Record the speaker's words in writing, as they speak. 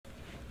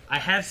I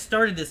have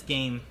started this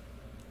game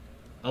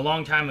a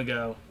long time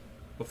ago,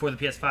 before the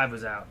PS5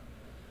 was out,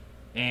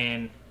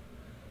 and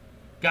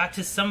got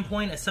to some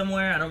point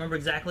somewhere, I don't remember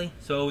exactly.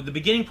 So the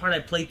beginning part I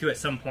played through at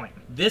some point.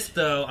 This,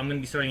 though, I'm going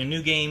to be starting a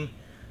new game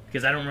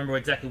because I don't remember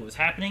exactly what was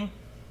happening.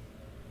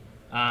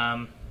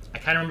 I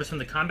kind of remember some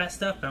of the combat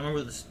stuff, but I don't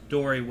remember what the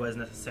story was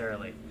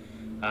necessarily.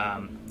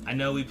 I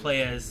know we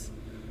play as,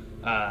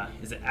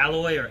 is it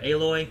Aloy or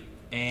Aloy?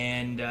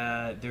 And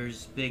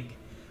there's big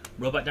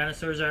robot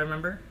dinosaurs, I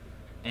remember.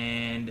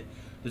 And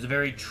there's a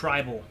very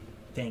tribal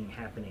thing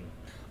happening.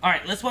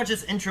 Alright, let's watch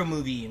this intro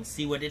movie and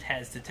see what it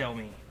has to tell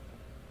me.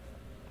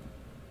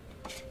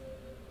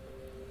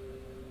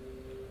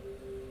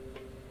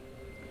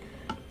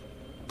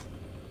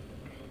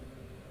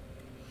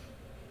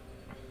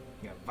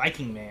 Yeah,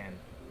 Viking Man.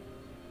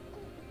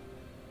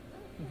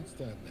 What's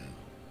that now?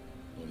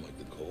 Don't like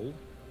the cold?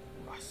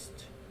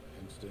 Rust.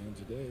 Can't stay in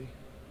today.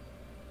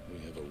 We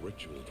have a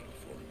ritual to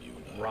perform, you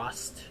and I.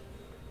 Rust.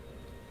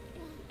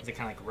 Is it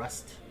kind of like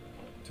rust?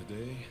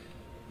 Today,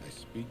 I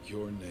speak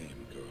your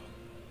name, girl.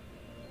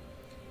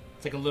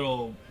 It's like a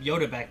little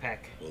Yoda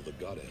backpack. Will the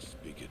goddess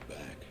speak it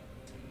back?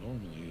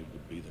 Normally, it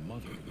would be the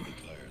mother who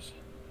declares.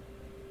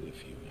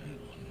 If you had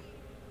one.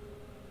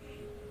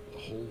 The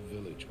whole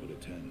village would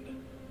attend,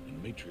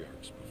 and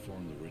matriarchs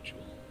perform the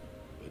ritual.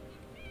 But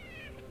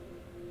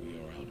we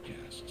are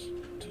outcasts.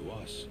 To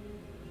us,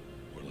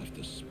 we're left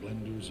the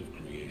splendors of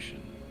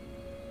creation.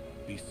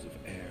 Beasts of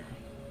air,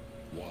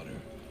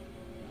 water,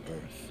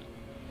 earth,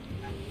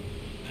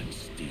 and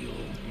steel.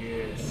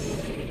 Yes.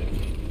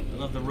 I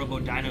love the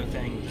Robo-Dino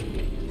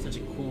thing. Such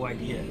a cool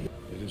idea.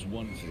 It is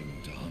one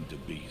thing to hunt a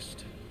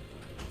beast,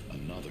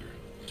 another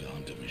to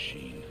hunt a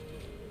machine.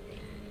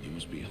 You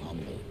must be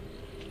humble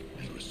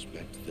and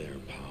respect their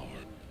power.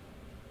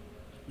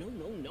 No,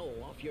 no,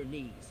 no, off your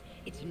knees.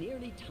 It's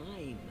nearly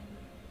time.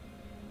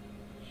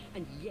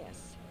 And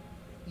yes,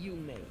 you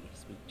may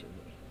speak to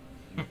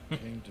me. You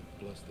came to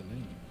bless the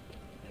name.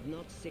 Have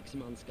not 6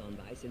 months gone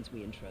by since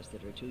we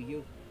entrusted her to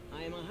you?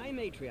 I am a high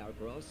matriarch,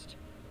 Rost.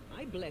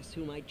 I bless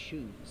whom I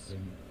choose.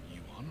 Then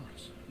you honor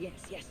us.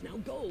 Yes, yes, now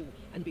go,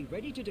 and be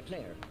ready to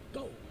declare.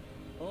 Go.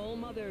 Oh,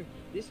 Mother,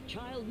 this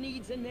child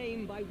needs a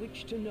name by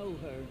which to know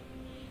her.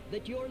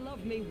 That your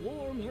love may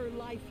warm her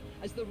life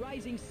as the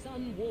rising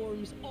sun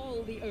warms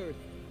all the earth.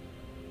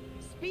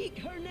 Speak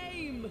her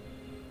name!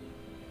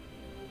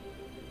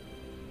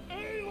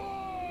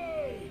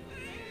 Aloy!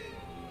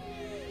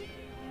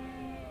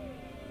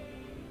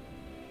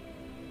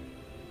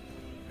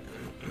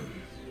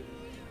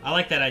 I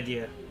like that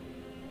idea.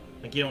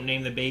 Like you don't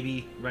name the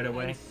baby right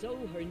away. And so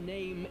her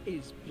name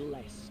is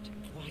blessed.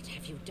 What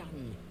have you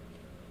done?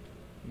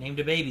 Named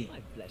a baby.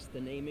 I've blessed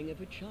the naming of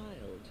a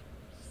child.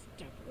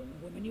 Stubborn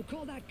woman, you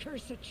call that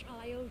curse a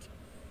child?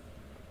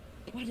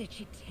 What did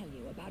she tell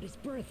you about his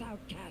birth,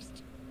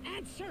 outcast?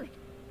 Answer!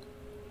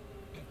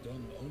 I've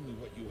done only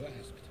what you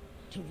asked.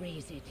 To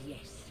raise it,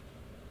 yes.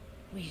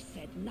 We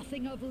said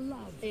nothing of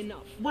love.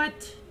 Enough.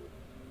 What?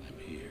 I'm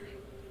here.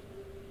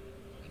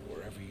 And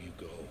wherever you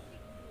go,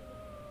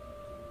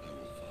 I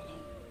will follow.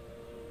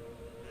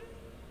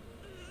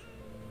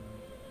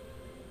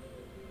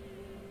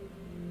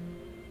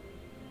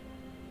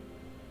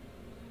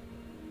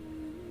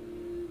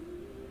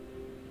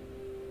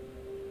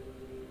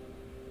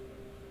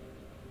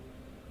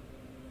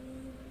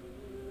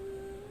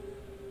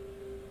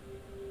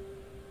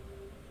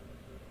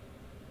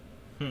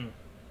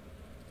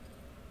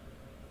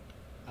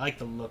 I like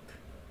the look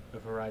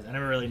of Horizon. I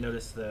never really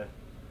noticed I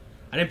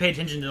didn't pay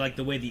attention to like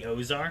the way the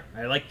O's are.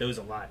 I like those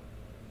a lot.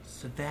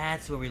 So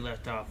that's where we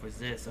left off, was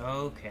this.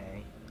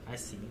 Okay. I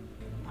see.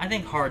 I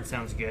think hard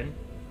sounds good.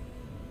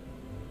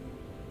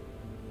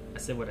 I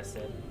said what I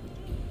said.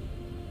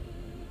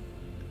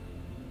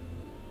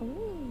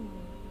 Oh,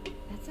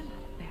 that's a lot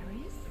of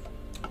berries.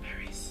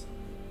 Berries.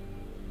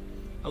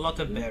 A lot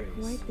of berries.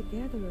 You're quite the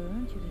gatherer,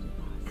 aren't you, little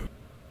boss?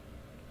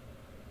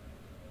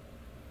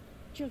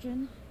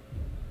 Children,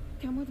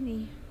 come with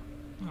me.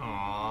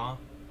 Aww.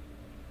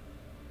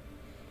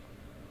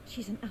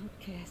 She's an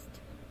outcast,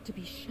 to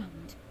be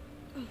shunned.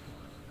 Oh,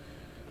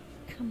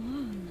 come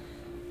on.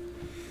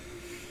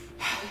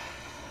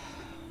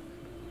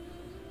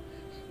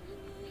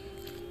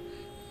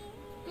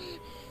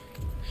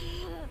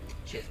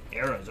 She has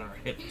arrows on her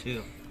hip,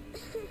 too.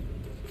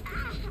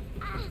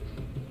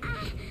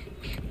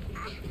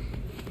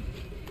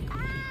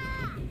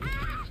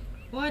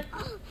 What?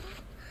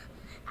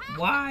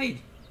 Why?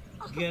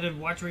 You gotta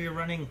watch where you're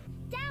running.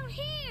 Down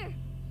here!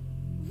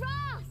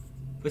 Rost!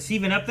 Was he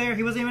even up there?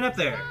 He wasn't even up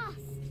there. Rost!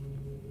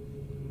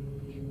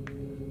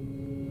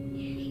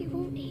 He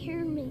won't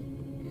hear me.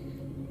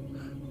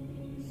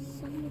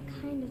 Some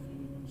kind of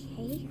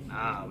cave?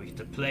 Ah, we get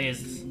to play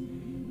as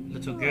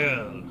little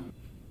girl.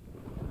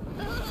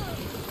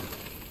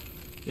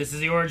 This is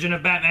the origin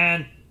of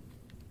Batman.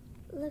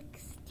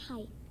 Looks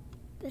tight,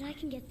 but I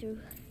can get through.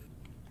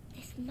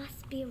 This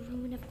must be a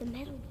ruin of the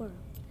metal world.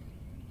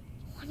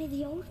 One of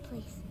the old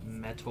places.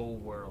 Metal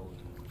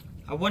world.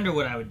 I wonder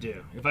what I would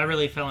do if I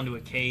really fell into a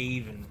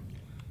cave and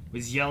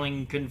was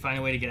yelling, couldn't find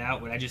a way to get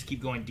out, would I just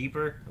keep going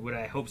deeper? Or would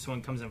I hope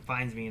someone comes and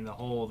finds me in the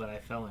hole that I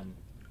fell in? I'm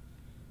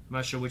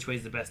not sure which way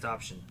is the best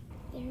option.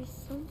 There's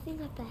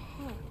something up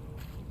ahead.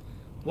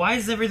 Why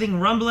is everything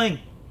rumbling?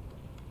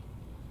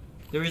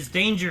 There is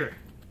danger.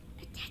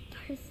 A dead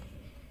person.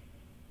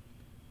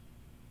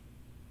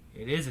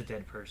 It is a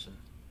dead person.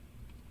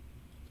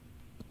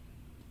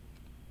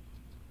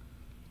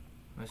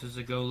 Am I supposed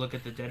to go look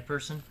at the dead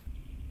person?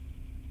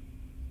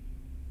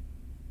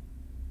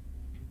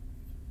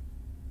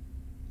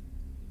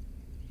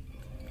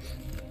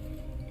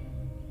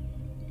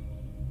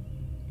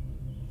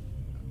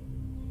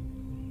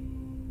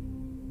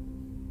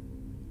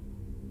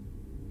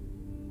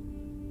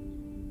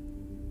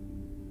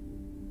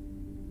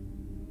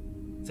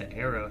 It's an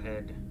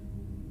arrowhead.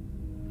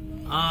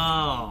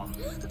 Oh,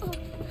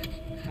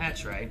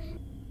 that's right.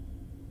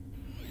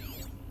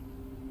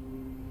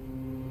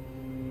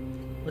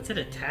 What's it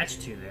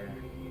attached to there?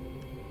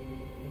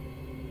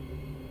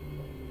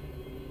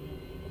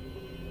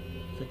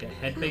 It's like a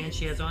headband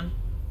she has on.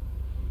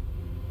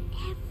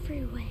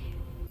 Everywhere.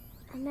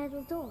 A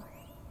metal door.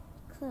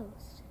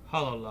 Closed.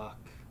 Hololock.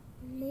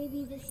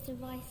 Maybe this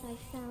device I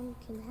found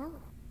can help.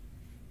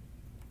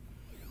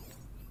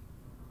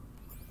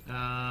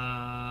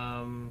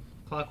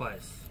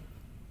 Clockwise.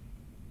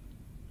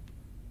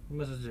 What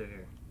am I supposed to do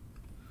here?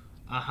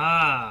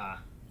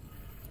 Aha!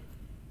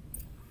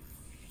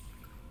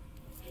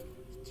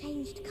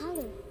 Changed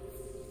color.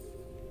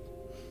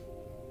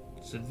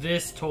 So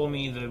this told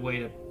me the way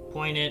to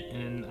point it,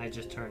 and I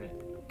just turn it.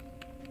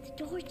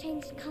 The door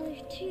changed color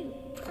too.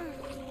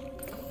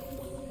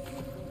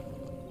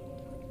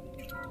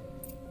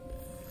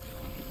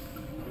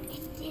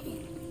 It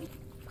didn't.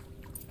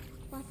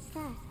 What's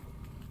that?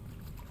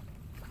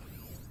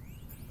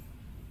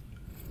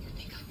 You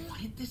think I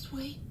want it this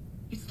way?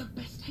 It's the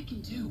best I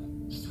can do.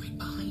 He's right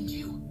behind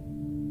you.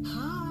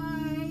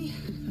 Hi!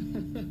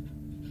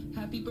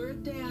 Happy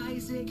birthday,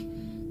 Isaac.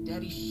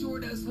 Daddy sure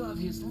does love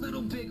his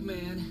little big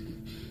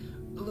man.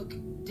 Look,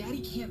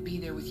 Daddy can't be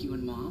there with you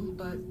and Mom,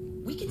 but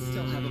we can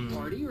still have a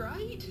party,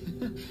 right?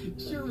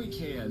 Sure we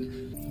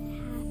can.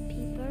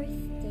 Happy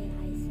birthday,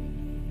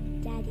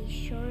 Isaac. Daddy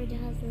sure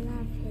does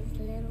love his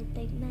little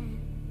big man.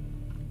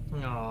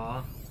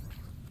 Aww.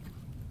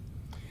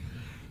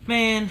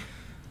 Man,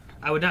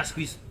 I would not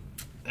squeeze...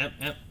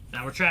 Yep,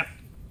 now we're trapped.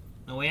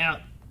 No way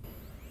out.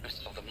 I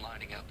saw them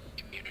lining up in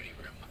the community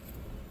room.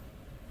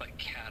 Like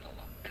cattle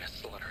in a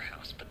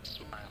slaughterhouse, but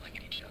smiling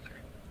at each other.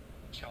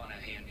 Shauna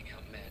handing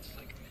out meds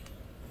like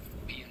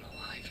being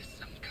alive is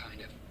some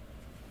kind of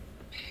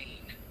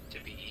pain to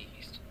be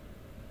eased.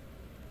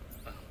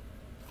 Well,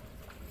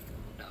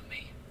 not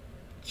me.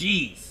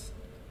 Jeez.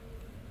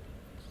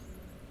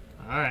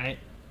 Alright.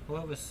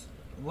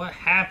 What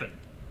happened?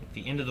 At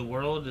the end of the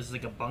world? This is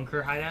like a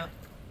bunker hideout?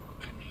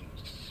 I mean,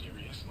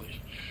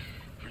 seriously?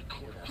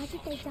 Record our How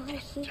did they die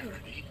here?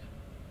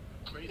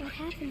 Great What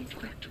happened?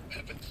 Director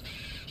Evans.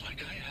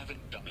 Like I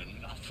haven't done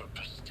enough for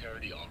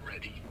posterity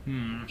already.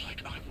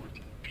 Like I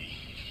wouldn't be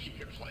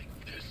here like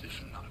this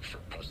if not for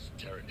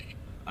posterity.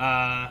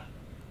 I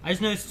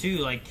just noticed too,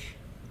 like,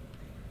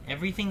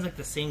 everything's like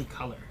the same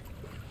color.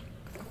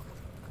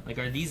 Like,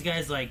 are these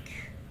guys like...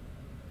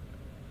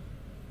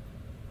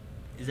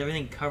 Is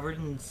everything covered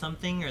in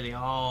something? Are they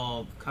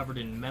all covered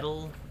in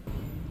metal?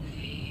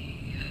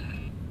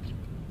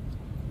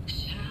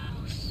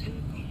 Shall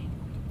soon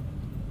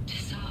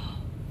dissolve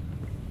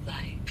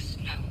like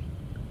snow.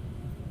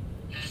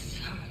 The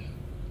sun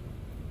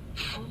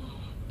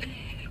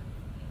forbear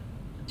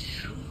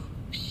to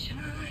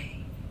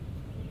shine.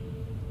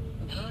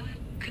 But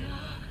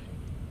God,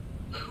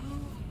 who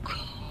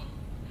called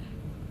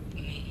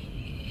me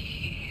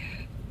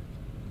here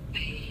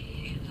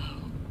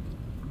below,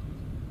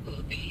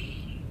 will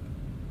be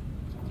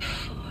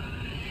forever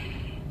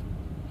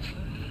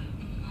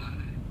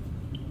mine.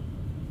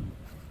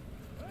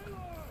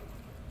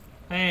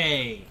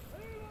 Hey!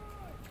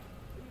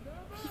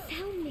 He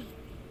found me.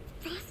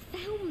 Ross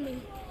found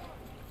me.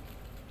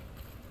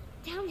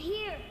 Down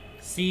here.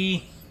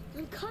 See?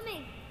 I'm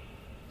coming.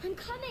 I'm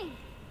coming.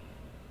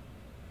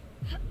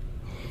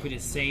 If we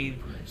just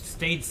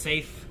stayed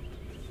safe.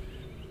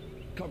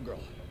 Come, girl.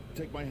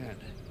 Take my hand.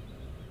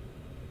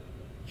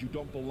 You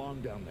don't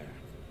belong down there.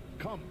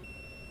 Come.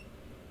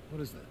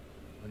 What is that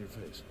on your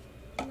face?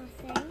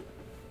 Nothing.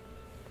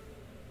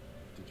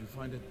 Did you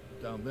find it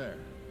down there?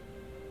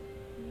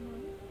 No.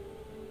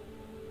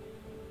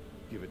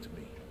 Give it to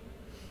me.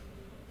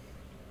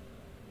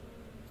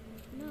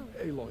 No.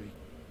 Aloy,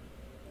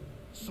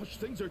 such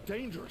things are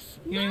dangerous.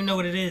 You don't even know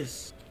what it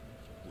is.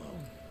 Well,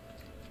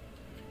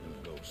 if you're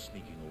gonna go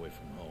sneaking away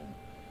from home,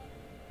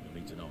 you'll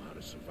need to know how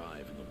to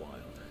survive in the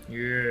wild.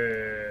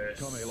 Yes.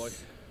 Come, Aloy.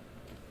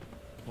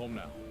 Home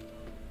now.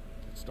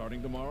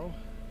 Starting tomorrow,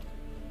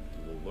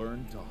 you will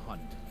learn to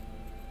hunt.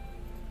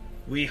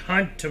 We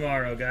hunt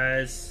tomorrow,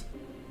 guys.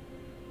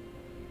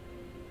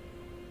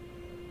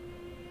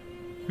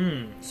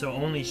 So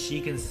only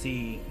she can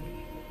see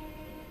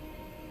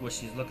what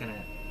she's looking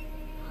at.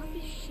 All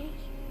these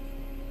shapes.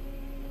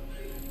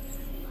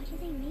 What do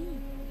they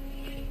mean?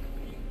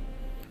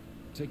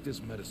 Take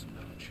this medicine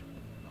pouch.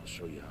 I'll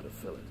show you how to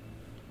fill it.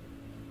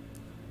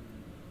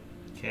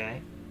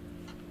 Okay.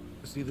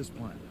 See this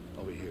plant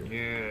over here?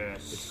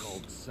 Yes. It's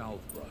called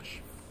southbrush.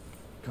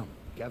 Come,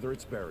 gather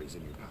its berries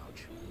in your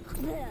pouch.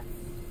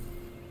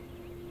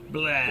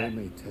 Blah. They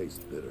may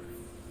taste bitter,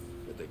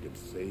 but they can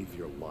save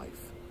your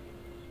life.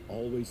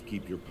 Always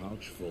keep your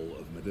pouch full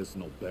of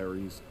medicinal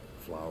berries,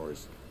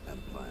 flowers,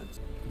 and plants.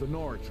 The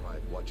Nora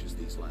tribe watches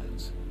these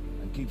lands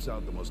and keeps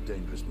out the most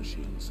dangerous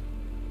machines.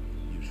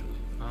 Usually.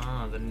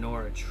 Ah, the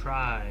Nora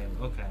tribe.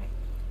 Okay.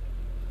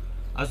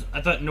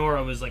 I thought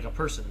Nora was like a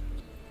person.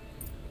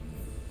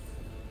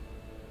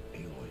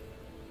 Aloy,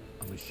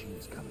 a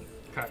machine's coming.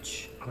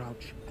 Crouch.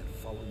 Crouch and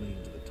follow me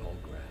into the tall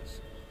grass.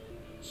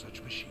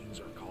 Such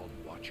machines are called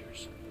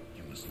watchers.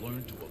 You must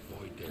learn to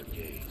avoid their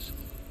gaze.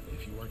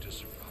 If you are to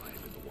survive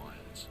in the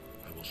wilds,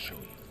 I will show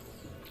you.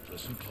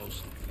 Listen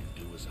closely and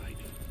do as I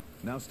do.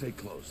 Now stay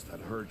close. That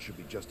herd should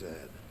be just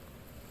ahead.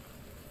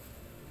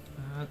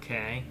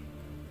 Okay.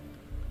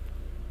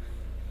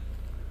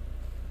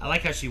 I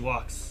like how she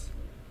walks.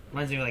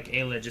 Reminds me of like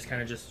Ayla, just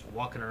kind of just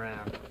walking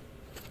around.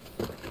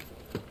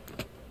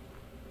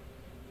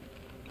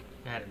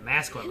 I had a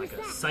mask on like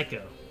a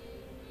psycho.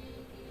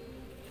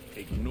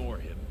 Ignore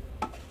him.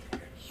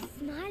 He's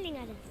smiling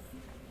at us.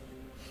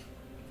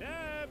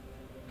 Deb!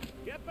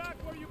 Get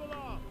back where you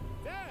belong!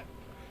 Deb!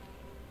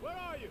 Where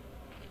are you?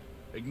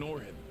 Ignore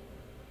him.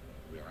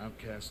 We are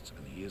outcasts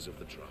and he is of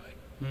the tribe.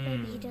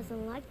 Maybe he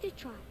doesn't like the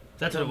tribe.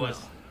 That's what it was.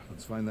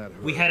 Let's find that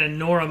herd. We had a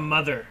Nora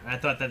mother. I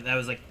thought that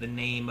was like the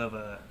name of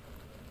a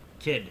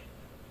kid.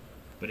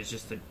 But it's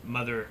just the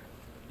mother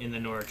in the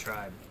Nora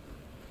tribe.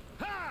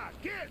 Ha!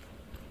 Get!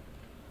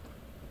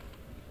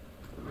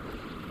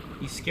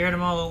 You scared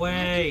them all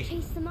away.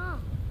 Chase them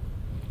off.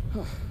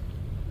 To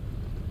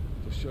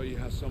show you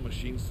how some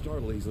machines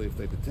startle easily if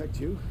they detect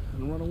you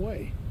and run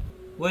away.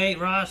 Wait,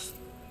 Ross.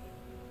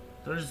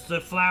 There's the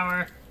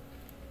flower.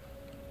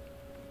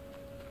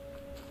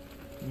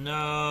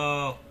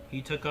 No.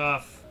 He took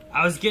off.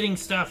 I was getting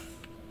stuff.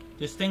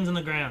 There's things on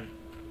the ground.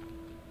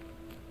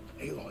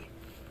 Aloy,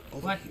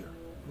 over What? here.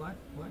 What?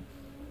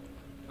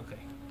 Okay.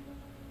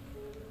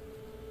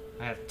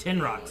 I have 10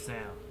 rocks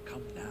now.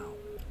 Come now.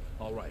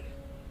 All right.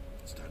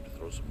 It's time to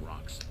throw some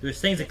rocks. There's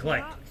things to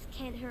collect. Rocks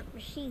can't hurt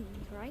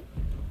machines, right?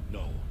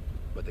 No,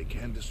 but they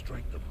can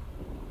distract them.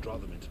 Draw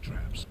them into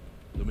traps.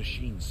 The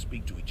machines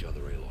speak to each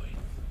other, Aloy.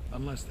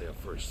 Unless they are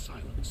first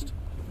silenced.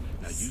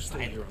 Now you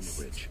stay here on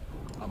the ridge.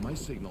 On my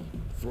signal,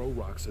 throw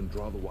rocks and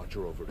draw the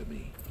Watcher over to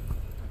me.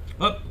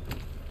 Up.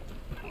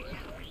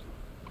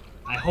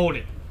 I hold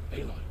it.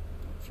 Aloy,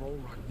 throw a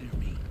rock near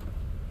me.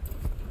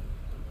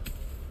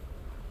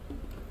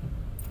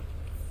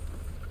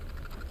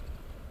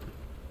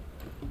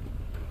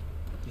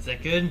 Is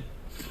that good?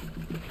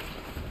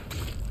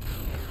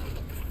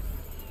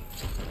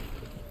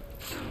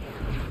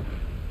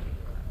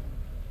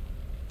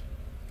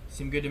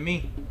 Seemed good to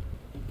me.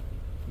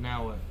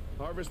 Now what?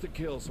 Harvest a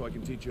kill so I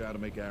can teach you how to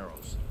make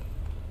arrows.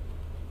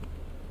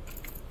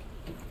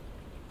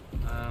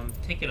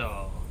 Take it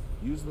all.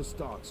 Use the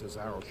stalks as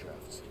arrow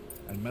shafts,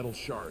 and metal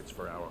shards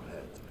for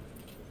arrowheads.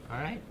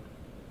 Alright.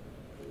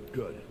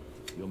 Good.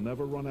 You'll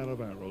never run out of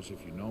arrows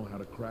if you know how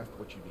to craft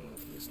what you need.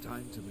 It's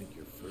time to make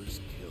your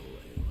first kill,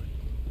 Aloy.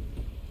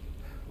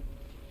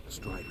 A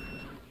strider.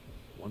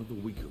 One of the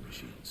weaker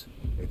machines.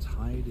 Its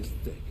hide is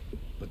thick,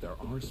 but there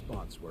are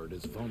spots where it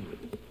is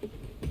vulnerable.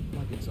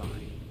 Like its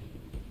eye.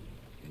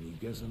 Can you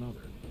guess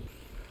another?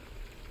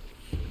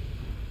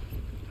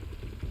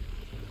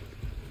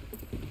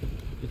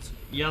 It's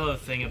yellow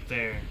thing up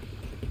there.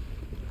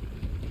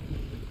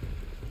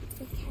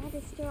 The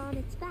canister on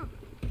its back.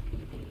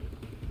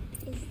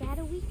 Is that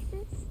a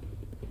weakness?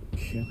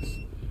 Yes.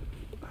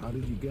 How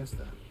did you guess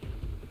that?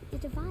 The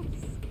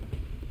device.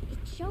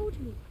 It showed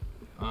me.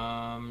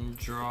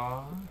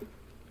 Draw.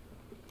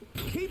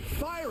 Keep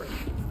firing!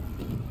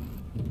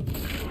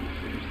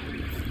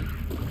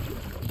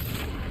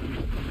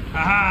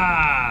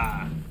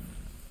 Aha!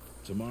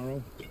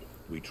 Tomorrow,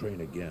 we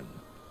train again.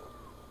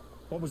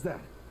 What was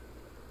that?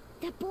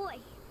 That boy.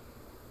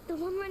 The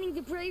one running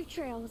the brave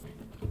trails.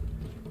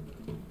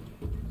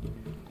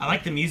 I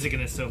like the music in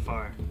this so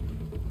far.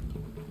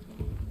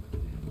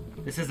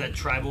 This has that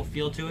tribal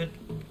feel to it,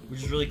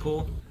 which is really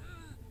cool.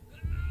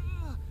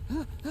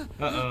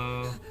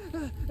 Uh-oh.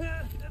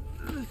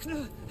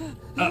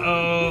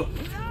 Uh-oh.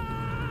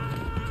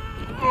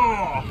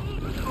 Oh!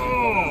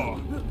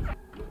 Oh!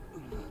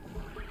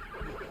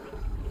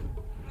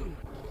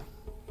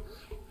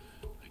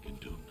 I can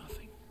do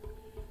nothing.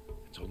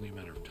 It's only a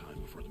matter of time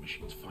before the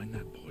machines find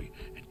that boy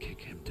and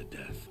kick him to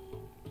death.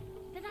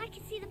 But I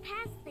can see the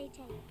paths they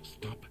take.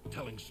 Stop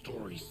telling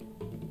stories.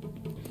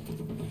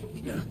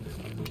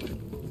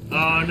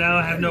 Oh no,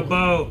 I have no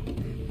bow.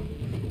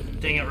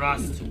 Dang it,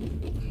 Rost.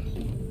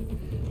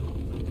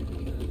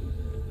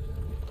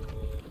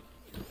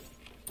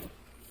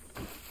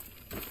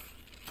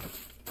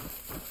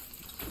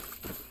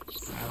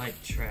 I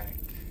like track.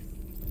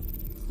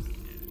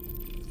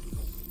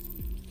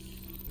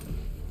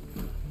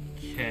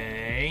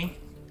 Okay.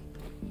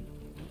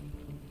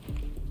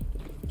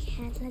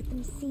 can't let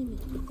them see me.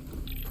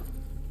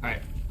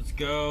 Alright, let's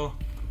go.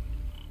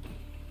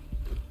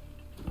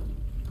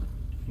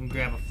 And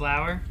grab a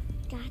flower.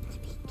 Got to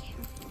be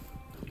careful.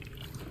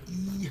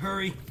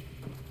 Hurry.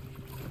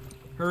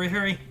 Hurry,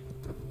 hurry.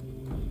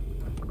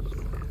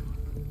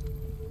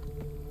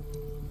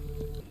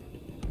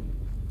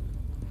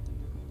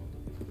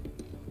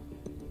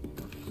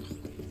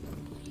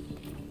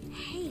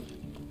 Hey.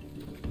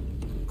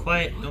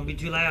 Quiet, don't be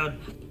too loud.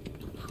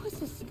 How is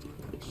this?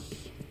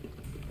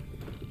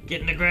 Get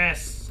in the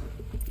grass.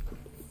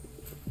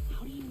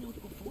 How do you know to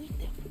avoid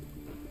them?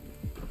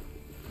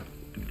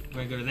 We're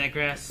gonna go to that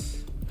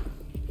grass.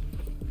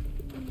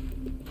 How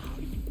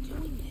are you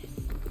doing this?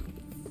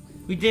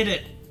 We did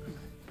it.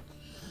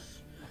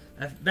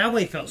 That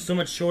way felt so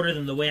much shorter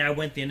than the way I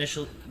went the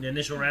initial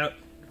route.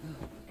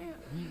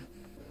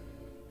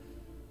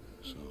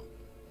 So,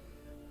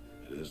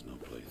 it is no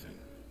plaything.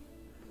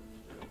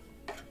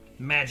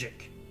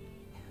 Magic.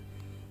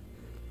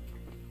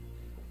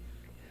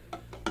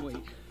 Wait.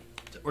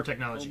 Or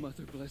technology. Oh,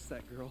 Mother, bless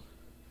that girl.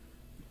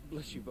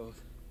 Bless you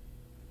both.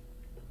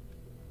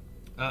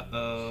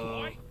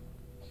 Uh-oh.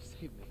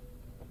 Save me.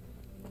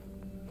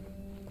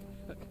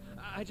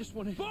 I just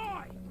want to...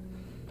 Boy!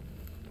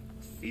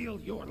 Seal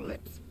your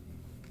lips.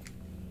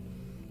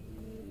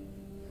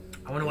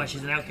 I wonder why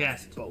she's an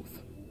outcast.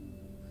 Both.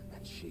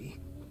 And she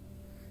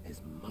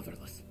is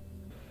motherless.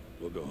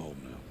 We'll go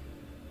home now.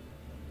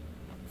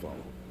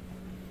 Follow.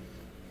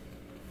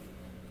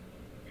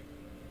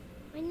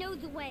 I know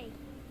the way.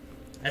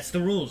 That's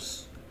the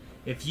rules.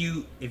 If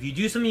you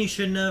do something you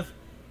shouldn't have,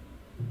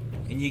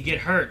 and you get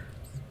hurt,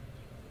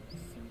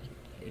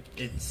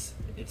 it's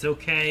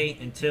okay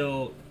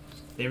until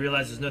they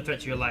realize there's no threat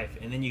to your life,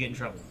 and then you get in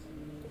trouble.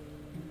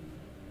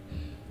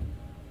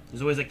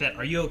 There's always like that.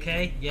 Are you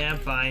okay? Yeah, I'm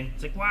fine.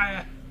 It's like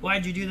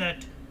why'd you do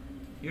that?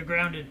 You're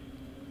grounded.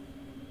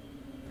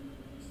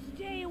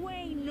 Stay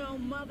away, no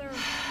mother.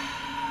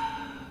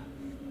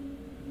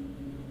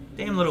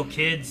 Damn little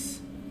kids.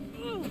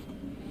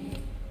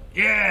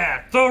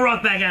 Yeah, throw a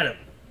rock back at him.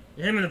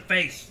 Hit him in the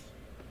face.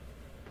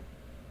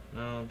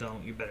 No,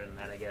 don't. You're better than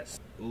that, I guess.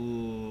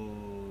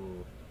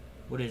 Ooh.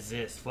 What is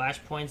this?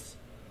 Flashpoints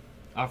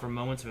offer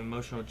moments of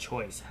emotional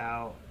choice.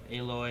 How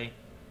Aloy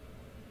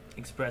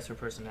express her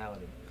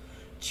personality.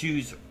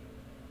 Choose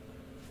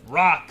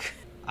rock.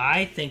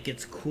 I think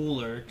it's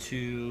cooler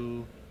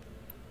to...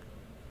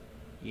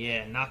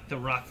 yeah, knock the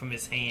rock from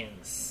his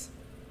hands.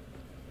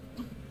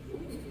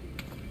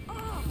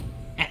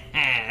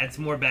 That's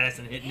more badass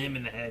than hitting him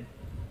in the head.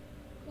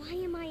 Why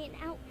am I an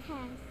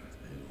outcast?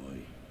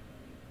 Aloy,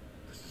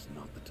 this is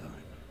not the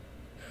time.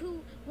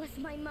 Who was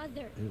my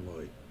mother?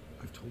 Aloy,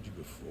 I've told you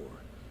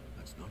before,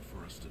 that's not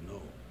for us to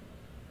know.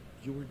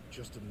 You were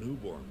just a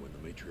newborn when the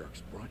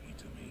matriarchs brought you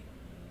to me.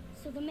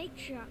 So the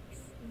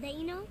matriarchs,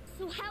 they know?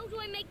 So how do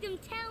I make them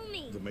tell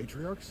me? The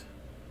matriarchs?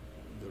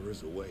 There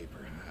is a way,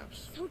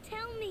 perhaps. So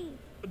tell me.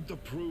 The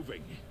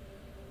proving.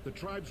 The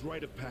tribe's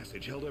rite of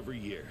passage held every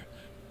year.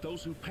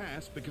 Those who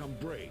pass become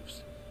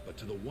braves. But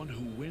to the one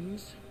who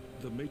wins,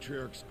 the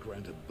matriarchs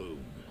grant a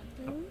boon.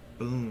 Boon?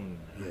 Boon.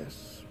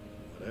 Yes,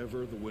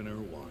 whatever the winner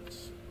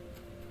wants.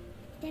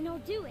 Then I'll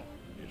do it.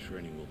 Your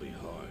training will be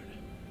hard.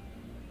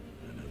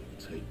 And it will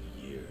take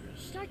years.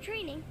 Start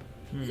training?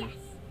 Yes.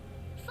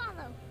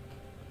 Follow.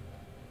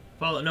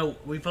 Follow. No,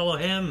 we follow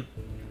him.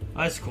 Oh,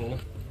 that's cool.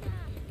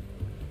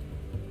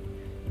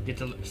 Get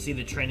to see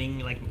the training,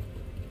 like,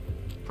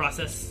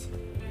 process.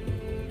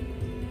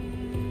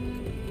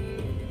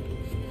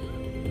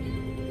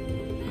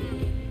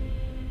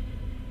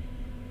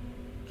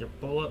 Okay,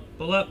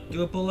 pull up,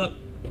 do a pull up.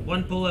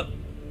 One pull up.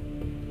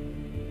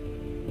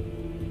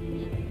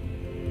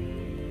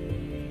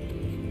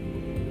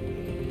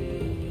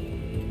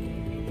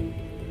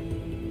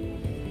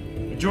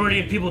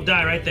 Majority of people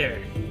die right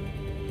there,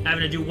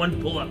 having to do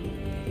one pull up.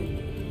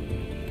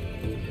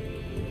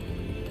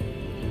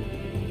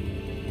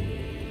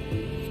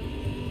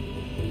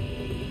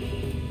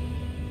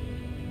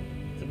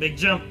 It's a big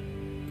jump.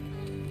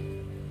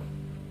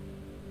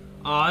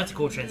 Oh, that's a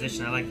cool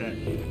transition. I like that.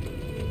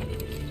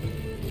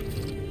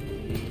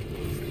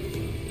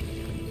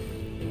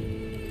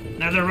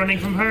 Now they're running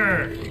from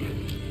her.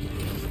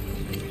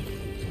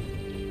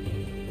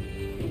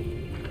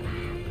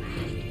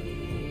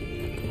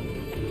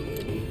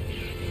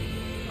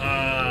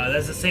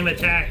 That's the same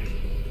attack.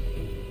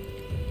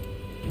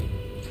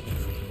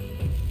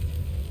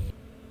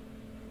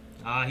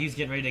 He's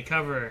getting ready to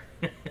cover.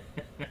 A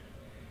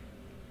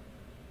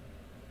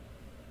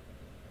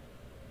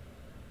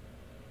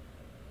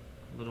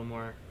little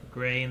more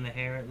gray in the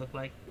hair, it looked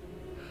like.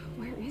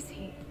 Where is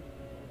he?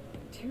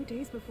 2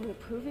 days before the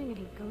proving and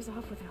he goes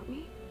off without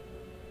me?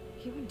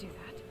 He wouldn't do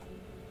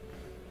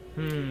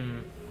that.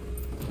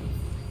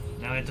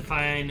 Now I have to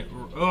find...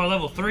 oh,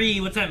 level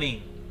 3. What's that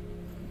mean?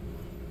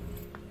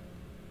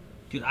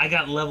 Dude, I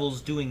got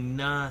levels doing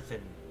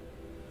nothing.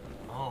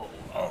 Oh,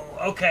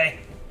 okay.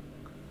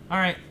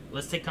 Alright,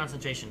 let's take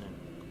concentration then.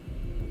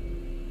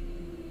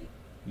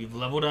 You've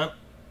leveled up.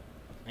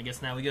 I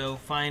guess now we go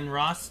find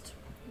Rost.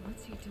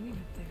 What's he doing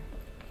up there?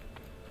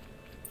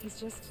 He's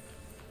just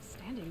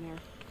standing there.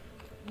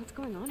 What's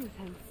going on with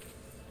him?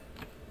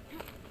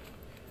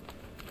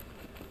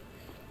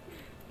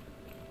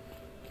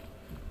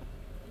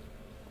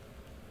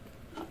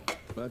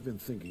 I've been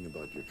thinking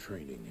about your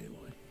training,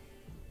 Aloy.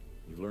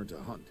 You've learned to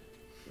hunt,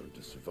 learned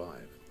to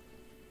survive.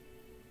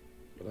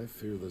 But I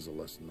fear there's a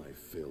lesson I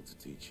failed to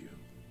teach you.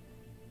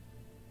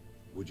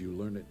 Would you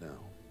learn it now?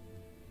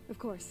 Of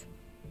course.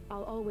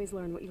 I'll always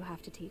learn what you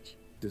have to teach.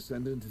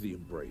 Descend into the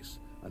Embrace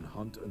and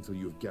hunt until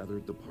you've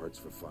gathered the parts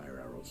for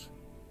fire arrows.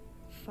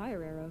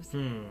 Fire arrows?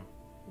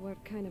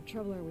 What kind of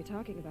trouble are we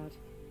talking about?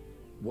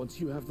 Once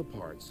you have the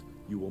parts,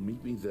 you will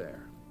meet me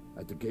there,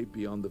 at the gate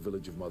beyond the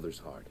village of Mother's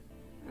Heart.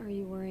 Are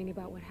you worrying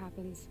about what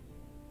happens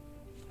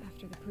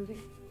after the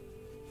proving?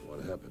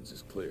 What happens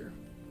is clear.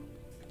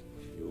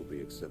 You will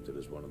be accepted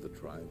as one of the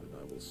tribe, and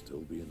I will still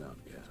be an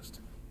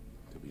outcast,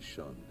 to be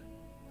shunned.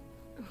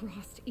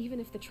 Rost, even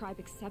if the tribe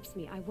accepts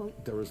me, I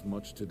won't... There is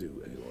much to do,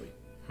 Aloy.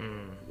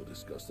 We'll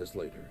discuss this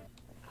later.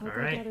 I'll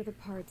go gather the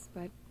parts,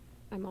 but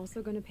I'm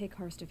also going to pay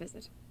Karst a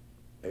visit.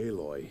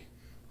 Aloy,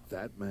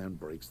 that man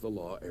breaks the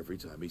law every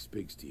time he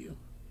speaks to you.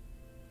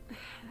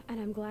 And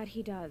I'm glad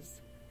he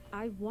does.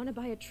 I want to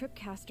buy a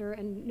tripcaster,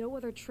 and no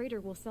other trader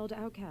will sell to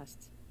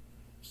outcasts.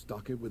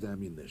 Stock it with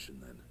ammunition,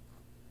 then.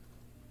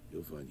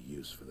 You'll find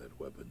use for that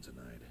weapon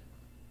tonight.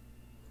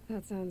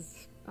 That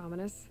sounds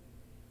ominous.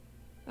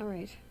 All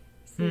right.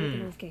 See you at the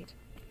north gate.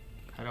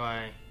 How do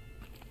I...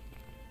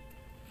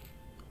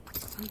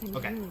 Something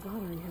Okay. really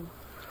bothering him.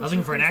 I was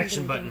looking for an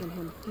action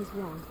button. He's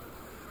wrong.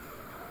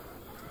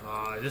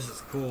 Oh, this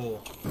is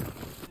cool.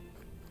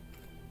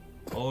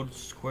 Hold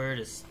square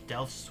to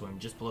stealth swim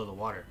just below the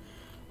water.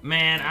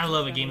 Man, I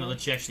love a game that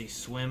lets you actually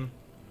swim.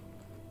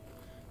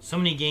 So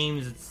many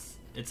games,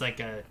 it's like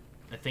a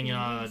thing you're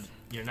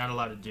not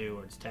allowed to do,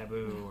 or it's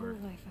taboo, or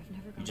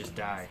you just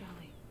die.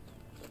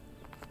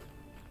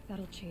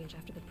 That'll change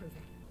after the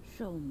proving.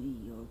 Show me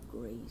your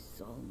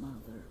grace,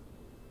 All-Mother,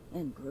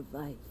 and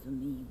provide for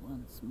me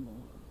once more.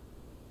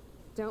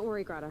 Don't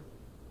worry, Grata.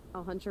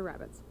 I'll hunt your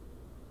rabbits.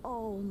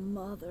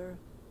 All-Mother,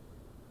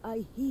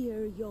 I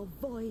hear your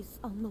voice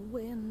on the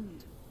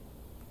wind.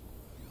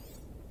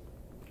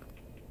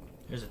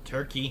 There's a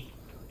turkey.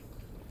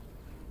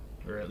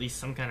 Or at least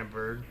some kind of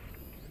bird.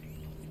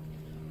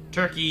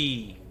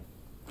 Turkey!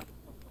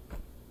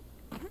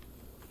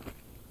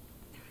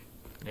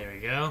 There we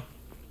go.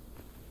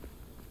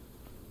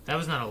 That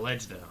was not a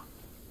ledge, though.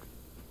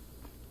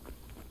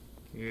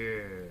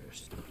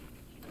 Yes.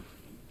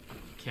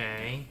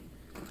 Okay.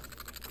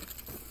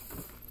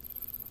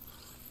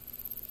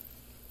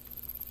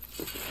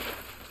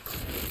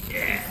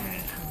 Yeah.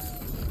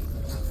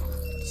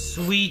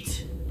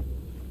 Sweet.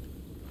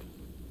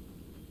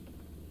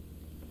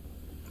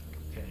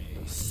 Okay,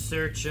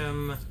 search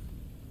him.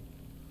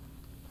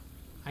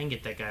 I can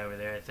get that guy over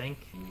there, I think.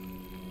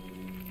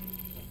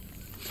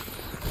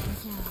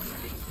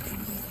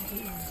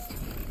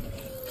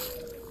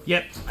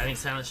 Yep, I think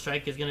Silent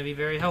Strike is going to be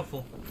very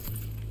helpful.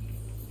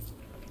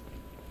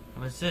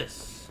 What's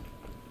this?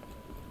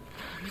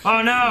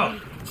 Oh no!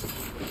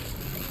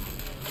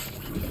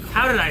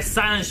 How did I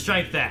Silent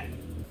Strike that?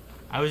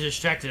 I was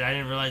distracted, I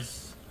didn't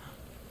realize...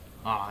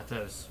 Oh, I thought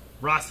it was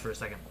Ross for a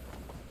second.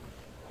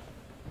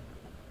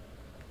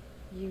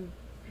 You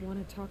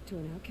want to talk to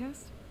an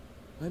outcast?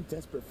 I'm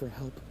desperate for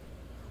help.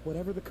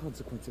 Whatever the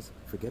consequences,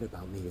 forget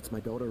about me. It's my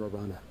daughter,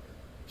 Arana.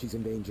 She's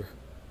in danger.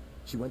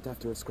 She went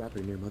after a scrapper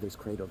near Mother's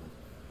cradle.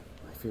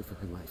 I fear for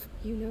her life.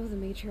 You know the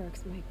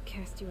matriarchs might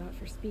cast you out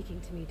for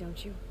speaking to me,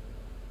 don't you?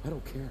 I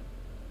don't care.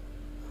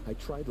 I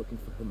tried looking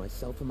for her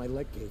myself and my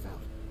leg gave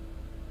out.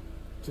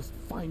 Just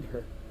find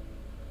her.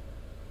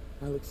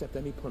 I'll accept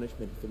any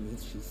punishment if it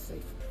means she's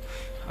safe.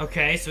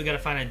 Okay, so we gotta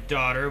find a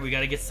daughter. We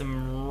gotta get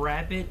some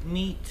rabbit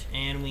meat,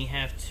 and we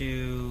have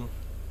to...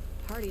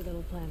 Party,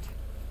 little plant.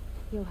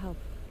 You'll help.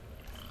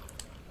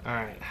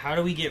 Alright, how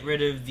do we get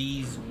rid of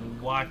these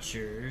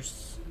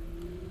watchers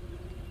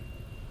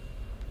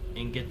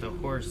and get the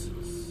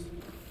horses?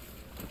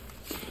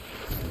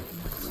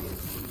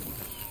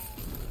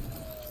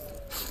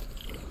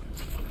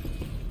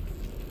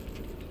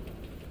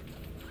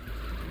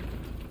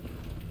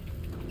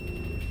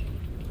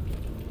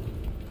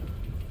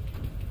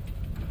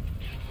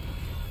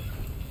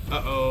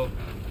 Uh-oh.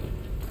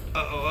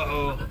 Uh-oh,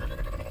 uh-oh.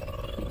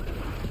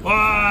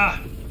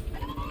 Ah!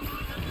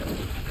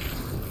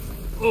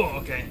 Oh,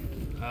 okay.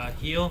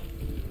 Heal.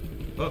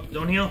 Oh,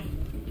 don't heal.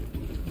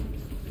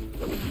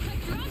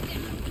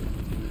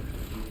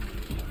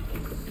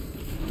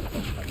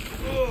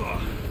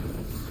 Oh.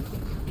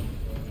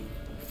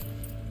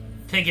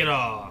 Take it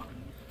all.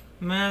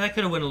 Man, that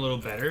could have went a little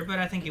better, but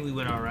I think we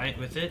went alright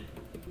with it.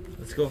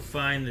 Let's go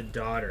find the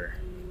daughter.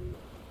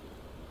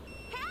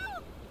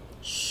 Help!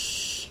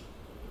 Shh.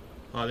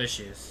 Oh, there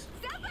she is.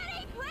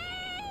 Somebody,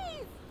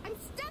 please! I'm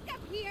stuck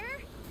up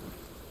here.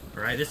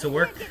 Alright, this will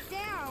work. Get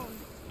down.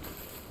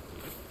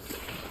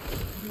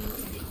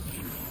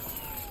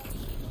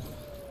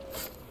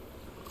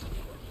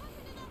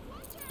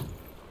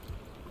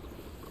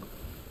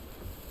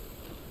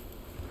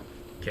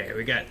 Okay,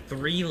 we got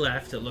 3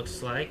 left, it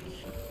looks like.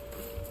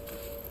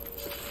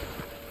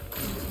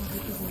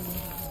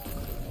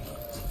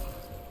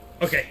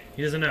 Okay,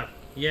 he doesn't know.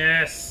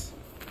 Yes!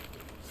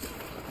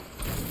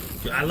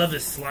 Dude, I love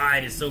this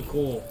slide, it's so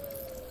cool.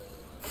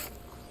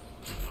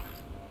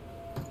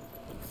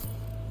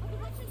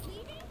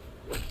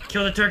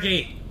 Kill the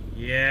turkey!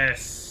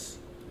 Yes!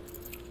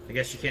 I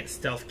guess you can't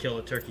stealth kill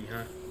a turkey,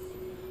 huh?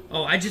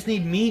 Oh, I just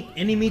need meat.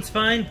 Any meat's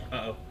fine?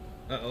 Uh-oh.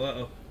 Uh-oh,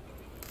 uh-oh.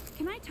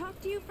 Can I talk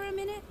to you for a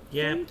minute?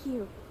 Yeah. Thank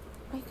you.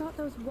 I thought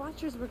those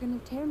watchers were gonna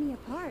tear me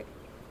apart.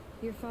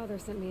 Your father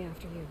sent me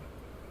after you.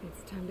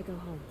 It's time to go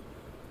home.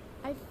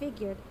 I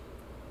figured.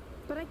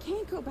 But I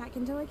can't go back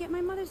until I get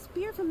my mother's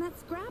spear from that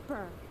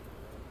scrapper.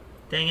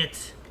 Dang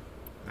it.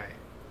 Alright,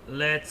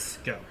 let's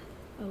go.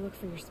 I'll look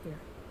for your spear.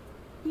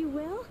 You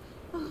will?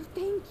 Oh,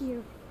 thank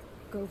you.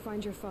 Go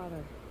find your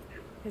father.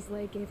 His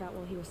leg gave out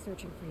while he was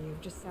searching for you,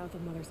 just south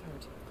of Mother's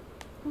Hurt.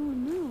 Oh,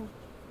 no.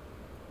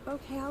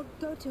 Okay, I'll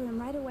go to him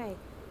right away.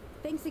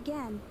 Thanks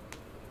again.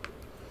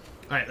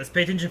 Alright, let's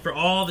pay attention for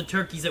all the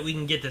turkeys that we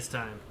can get this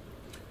time.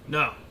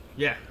 No.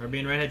 Yeah, her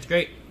being redhead's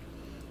great.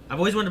 I've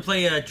always wanted to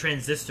play a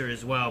Transistor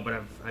as well,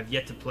 but I've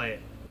yet to play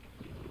it.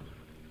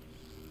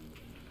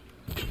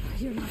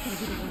 You're not gonna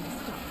be the one to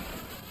stop.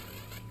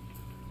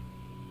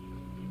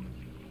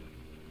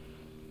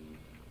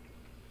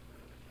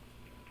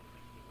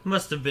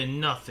 Must have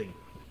been nothing.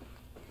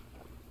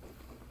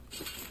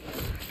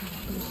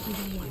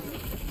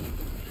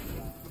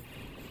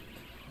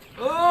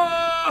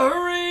 Oh,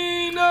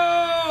 hurry!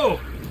 No!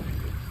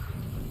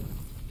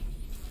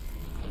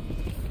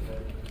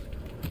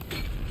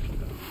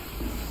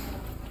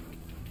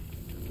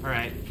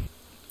 Alright.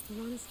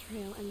 Ron's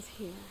trail ends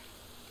here.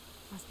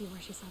 Must be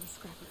where she saw the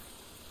scrapper.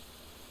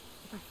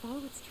 If I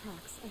follow its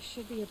tracks, I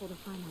should be able to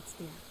find that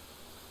spear.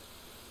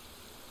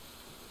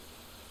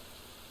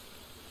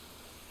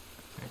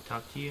 Can I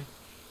talk to you?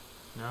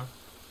 No?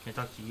 Can I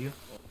talk to you?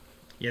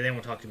 Yeah, they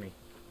won't talk to me.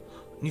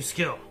 New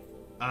skill.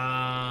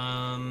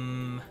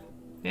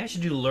 Maybe I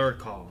should do lure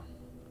call.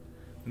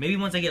 Maybe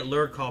once I get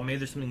lure call, maybe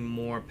there's something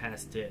more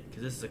past it,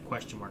 because this is a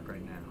question mark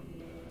right now.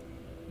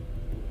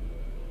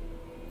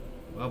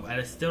 Well,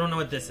 I still don't know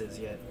what this is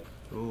yet.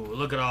 Ooh,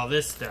 look at all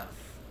this stuff.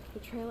 The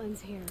trail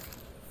ends here.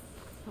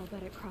 I'll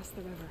bet it crossed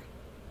the river.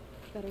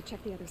 Better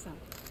check the other side.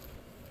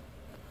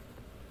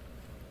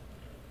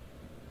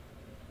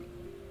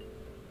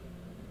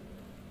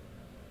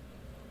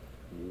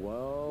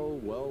 Well,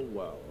 well,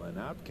 well. An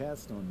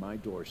outcast on my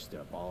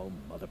doorstep. All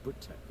mother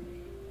protect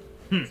me.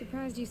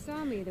 Surprised you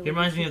saw me. He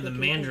reminds me of the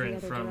Mandarin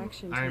from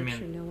Iron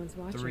Man no one's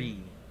watching.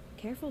 3.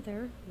 Careful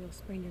there, you'll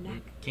sprain your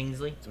neck.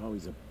 Kingsley? It's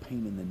always a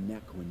pain in the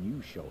neck when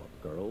you show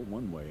up, girl,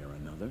 one way or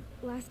another.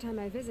 Last time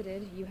I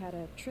visited, you had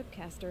a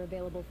tripcaster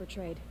available for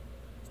trade.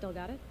 Still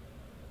got it?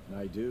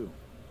 I do.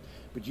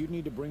 But you'd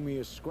need to bring me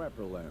a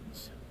scrapper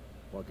lens.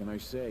 What can I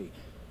say?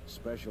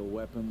 Special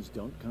weapons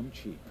don't come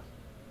cheap.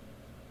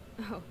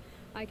 Oh,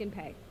 I can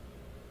pay.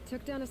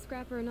 Took down a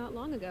scrapper not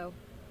long ago.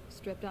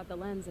 Stripped out the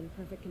lens in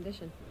perfect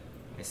condition.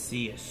 I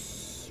see a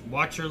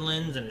Watcher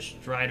lens and a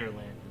Strider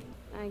lens.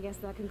 I guess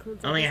that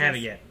concludes. I don't think I have it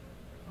yet.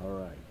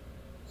 Alright.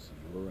 See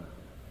you around.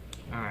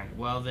 Alright,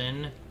 well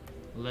then,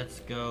 let's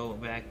go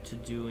back to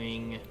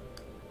doing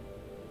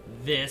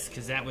this,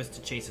 because that was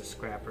to chase a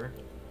scrapper.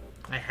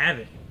 I have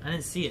it. I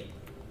didn't see it.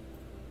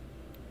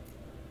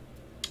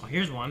 Oh,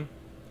 here's one.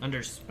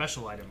 Under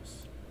special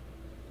items.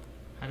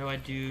 How do I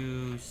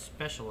do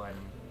special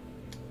item?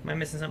 Am I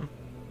missing something?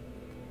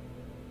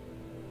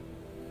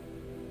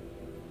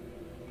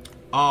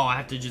 Oh, I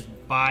have to just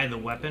buy the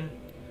weapon?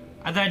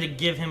 I thought I had to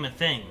give him a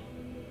thing.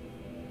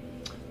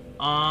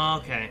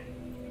 Okay.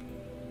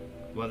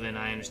 Well then,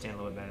 I understand a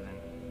little bit better then.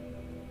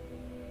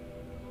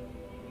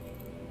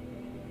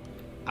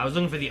 I was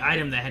looking for the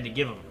item that I had to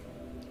give him.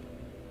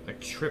 A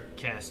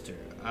tripcaster.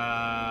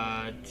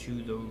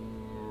 To the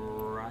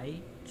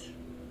right?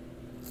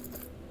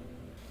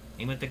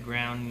 Aim at the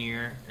ground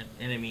near an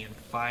enemy and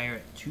fire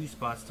at 2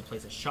 spots to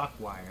place a shock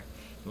wire.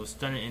 It will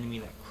stun an enemy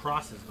that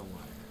crosses the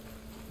wire.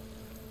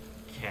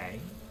 Okay.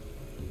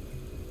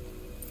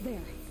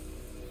 There.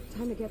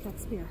 Time to get that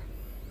spear.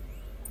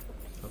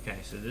 Okay,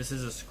 so this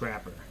is a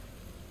scrapper.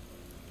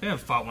 We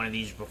haven't fought one of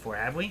these before,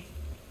 have we?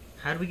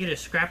 How did we get a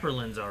scrapper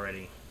lens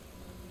already?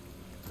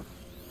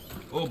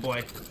 Oh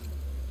boy.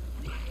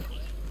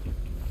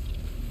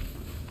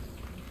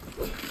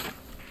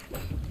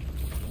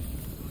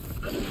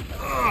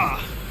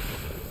 Ugh.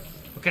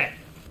 Okay.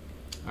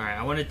 Alright,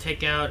 I want to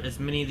take out as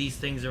many of these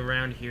things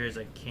around here as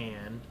I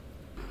can.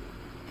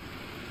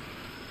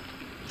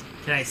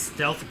 Can I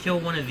stealth kill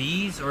one of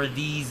these, or are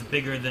these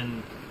bigger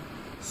than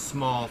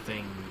small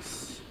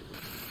things?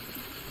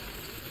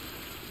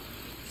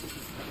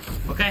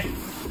 Okay.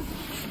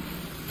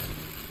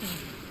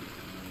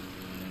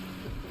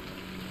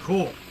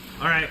 Cool.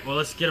 Alright, well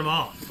let's get them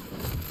all.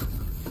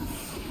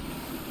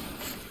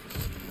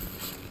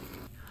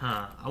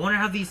 Huh. I wonder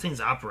how these things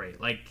operate.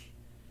 Like,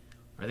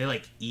 are they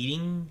like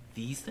eating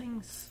these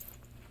things?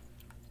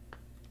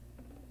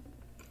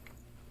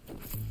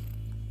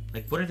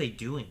 Like, what are they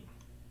doing?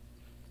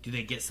 Do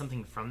they get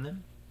something from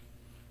them?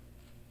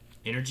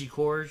 Energy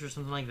cores or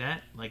something like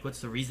that? Like,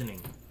 what's the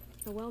reasoning?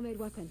 A well-made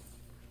weapon.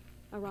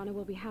 Arana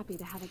will be happy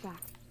to have it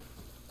back.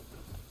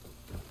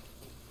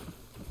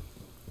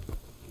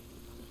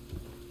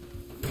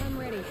 I'm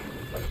ready.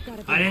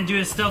 I didn't do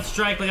a stealth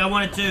strike like I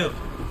wanted to.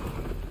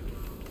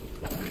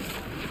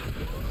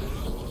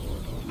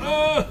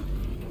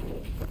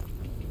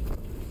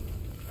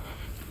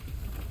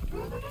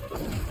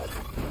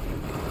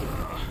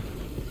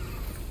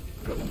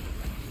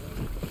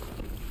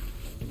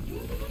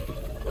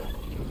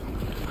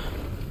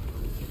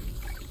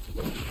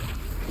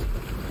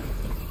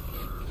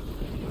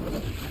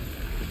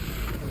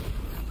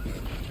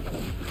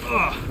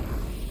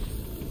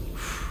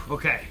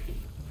 Okay.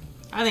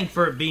 I think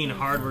for it being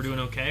hard, we're doing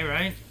okay,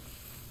 right?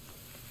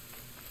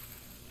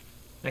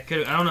 That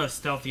could. I don't know if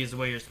stealthy is the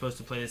way you're supposed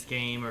to play this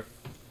game, or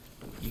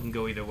you can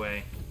go either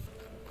way.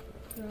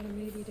 Grotto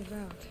may be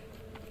devout,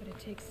 but it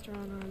takes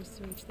strong arms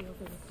to reach the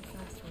overlook the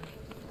fast way.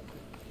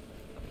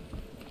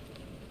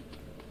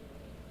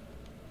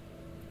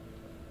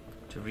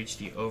 To reach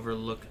the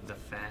overlook the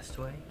fast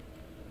way?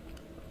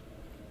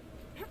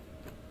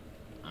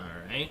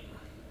 Alright.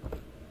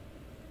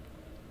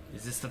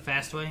 Is this the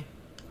fast way?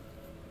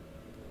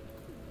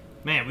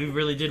 Man, we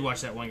really did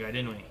watch that one guy,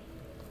 didn't we?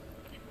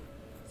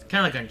 It's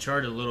kind of like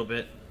Uncharted a little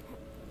bit.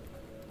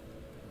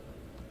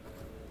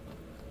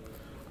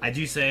 I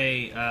do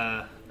say,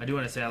 I do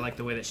want to say I like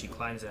the way that she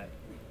climbs that.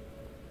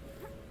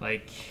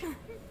 Like,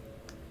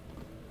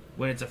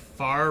 when it's a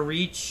far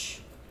reach,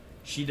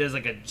 she does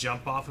like a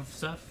jump off of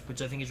stuff,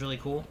 which I think is really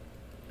cool.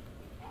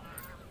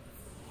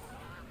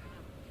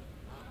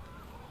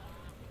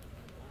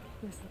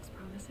 This looks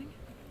promising.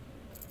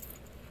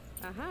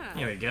 Aha!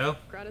 There we go.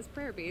 Grotto's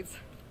prayer beads.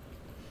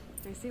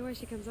 I see why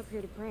she comes up here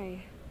to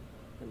pray.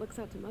 It looks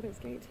out to Mother's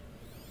Gate.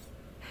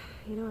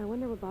 You know, I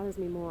wonder what bothers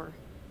me more.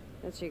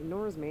 That she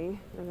ignores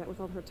me, or that with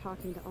all her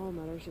talking to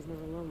All-Mother, she's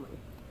never lonely.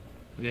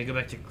 We gotta go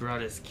back to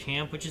Grotto's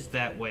camp, which is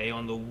that way.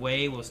 On the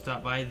way, we'll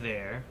stop by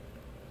there.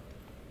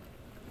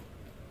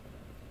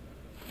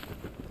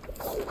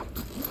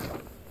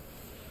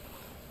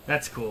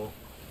 That's cool.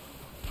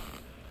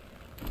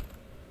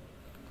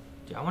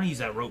 Dude, I want to use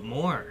that rope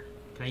more.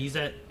 Can I use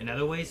that in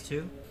other ways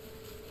too?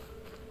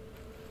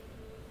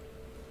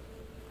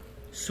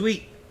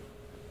 Sweet.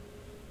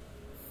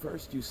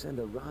 First you send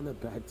Arana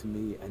back to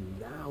me, and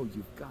now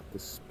you've got the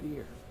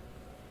spear.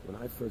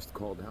 When I first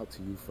called out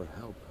to you for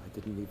help, I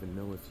didn't even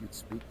know if you'd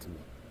speak to me.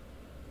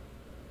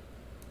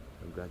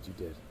 I'm glad you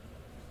did.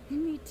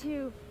 Me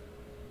too.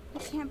 I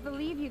can't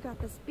believe you got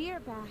the spear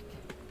back.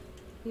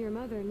 Your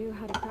mother knew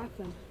how to craft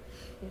them.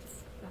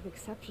 It's of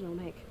exceptional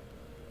make.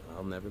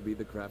 I'll never be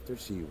the crafter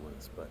she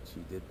was, but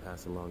she did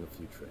pass along a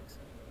few tricks.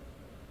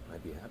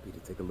 I'd be happy to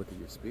take a look at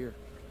your spear.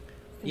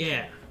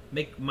 Yeah,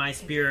 make my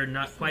spear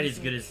not quite as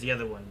good as the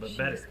other one, but She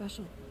better. was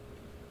special.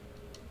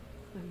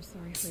 I'm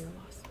sorry for your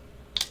loss.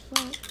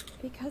 Well,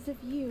 because of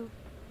you,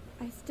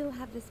 I still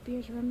have the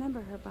spear to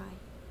remember her by.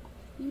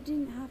 You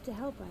didn't have to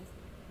help us,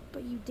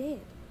 but you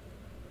did.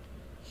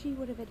 She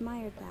would have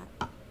admired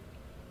that.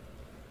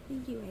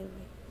 Thank you,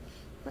 Aloy,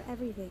 for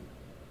everything.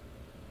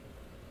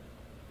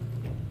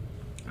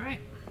 Alright.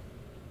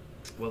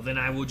 Well, then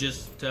I will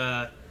just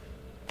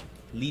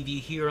leave you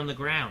here on the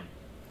ground.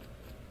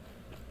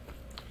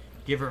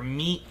 Give her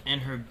meat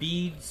and her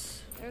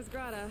beads. There's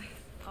Grata,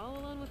 all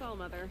alone with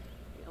All-Mother,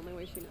 the only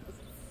way she knows.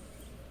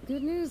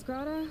 Good news,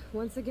 Grata.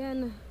 Once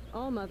again,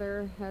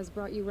 All-Mother has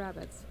brought you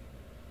rabbits.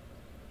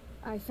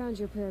 I found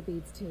your prayer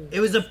beads, too. It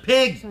was a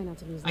pig! Try not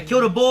to lose I them.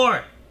 killed a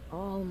boar!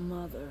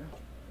 All-Mother,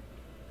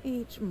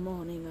 each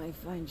morning I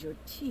find your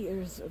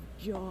tears of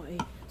joy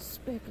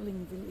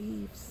speckling the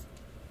leaves.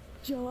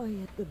 Joy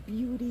at the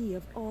beauty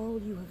of all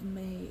you have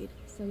made.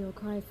 So you'll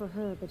cry for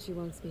her, but you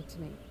won't speak to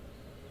me.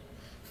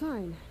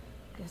 Fine.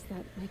 Guess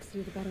that makes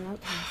you the better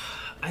outcast.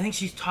 I think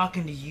she's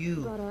talking to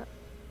you. Grata,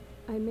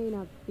 I may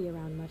not be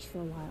around much for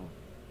a while.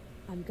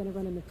 I'm gonna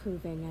run into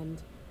proving,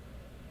 and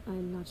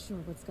I'm not sure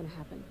what's gonna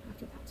happen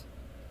after that.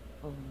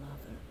 Oh,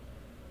 Mother,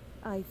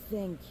 I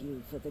thank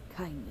you for the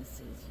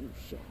kindnesses you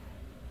share.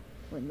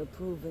 When the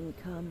proving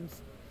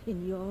comes,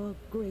 in your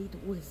great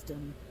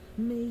wisdom,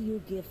 may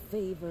you give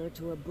favor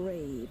to a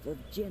brave of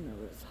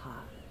generous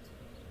heart.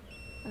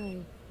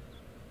 I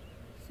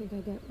think I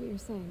get what you're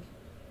saying.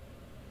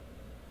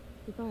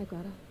 Goodbye,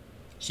 Grata.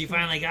 She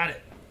finally got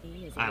it.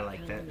 I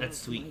like that. That's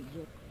sweet.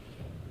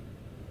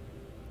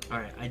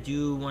 Alright, I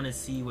do want to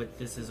see what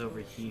this is over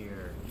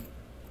here.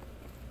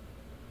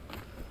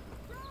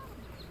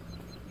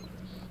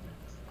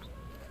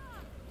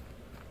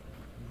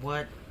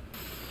 What?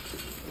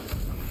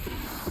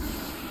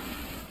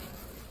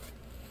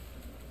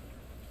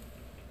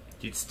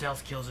 Dude,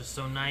 stealth kills are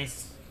so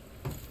nice.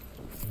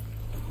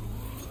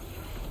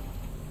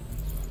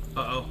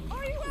 Uh-oh.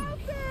 Are you out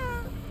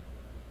there?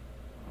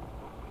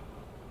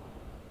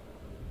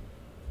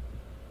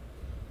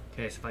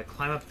 Okay, so if I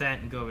climb up that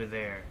and go over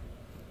there.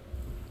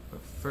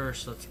 But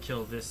first, let's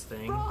kill this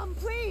thing. Brom,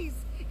 please!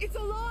 It's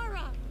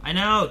Alara! I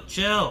know!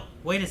 Chill!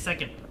 Wait a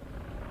second.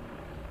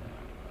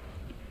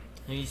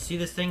 You see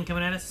this thing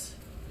coming at us?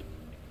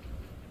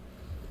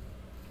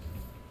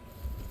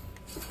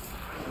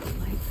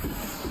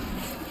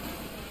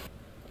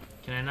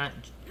 Can I not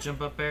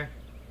jump up there?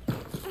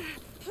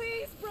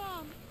 Please,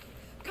 Brom!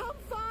 Come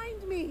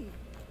find me!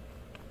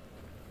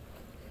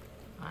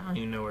 I don't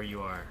even know where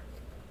you are.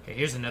 Okay,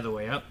 here's another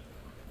way up.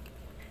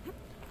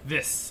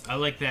 This. I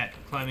like that.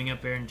 Climbing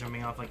up there and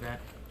jumping off like that.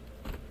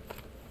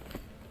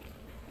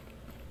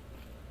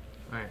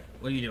 Alright,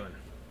 what are you doing?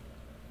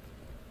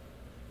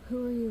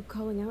 Who are you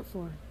calling out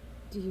for?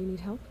 Do you need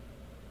help?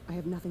 I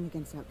have nothing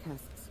against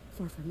outcasts.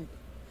 Far from it.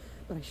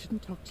 But I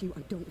shouldn't talk to you.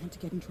 I don't want to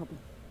get in trouble.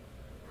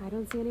 I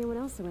don't see anyone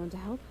else around to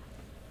help.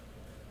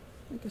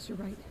 I guess you're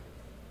right.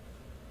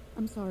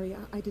 I'm sorry.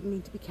 I didn't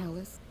mean to be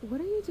callous.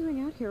 What are you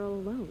doing out here all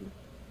alone?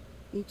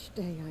 Each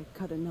day I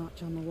cut a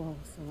notch on the wall,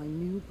 so I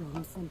knew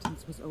Brom's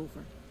sentence was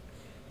over.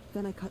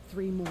 Then I cut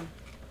 3 more.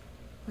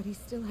 But he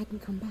still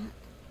hadn't come back.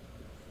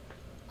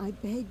 I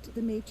begged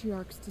the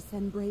matriarchs to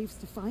send braves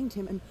to find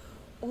him, and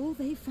all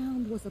they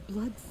found was a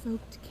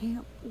blood-soaked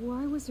camp.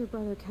 Why was your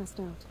brother cast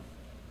out?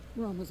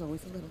 Brom was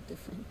always a little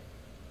different.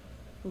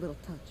 A little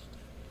touched.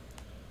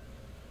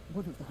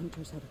 One of the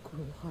hunters had a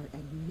cruel heart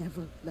and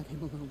never let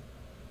him alone.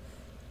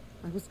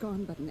 I was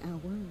gone but an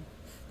hour, and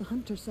the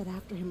hunter set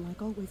after him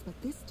like always,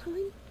 but this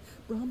time,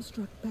 Brom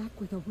struck back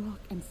with a rock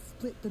and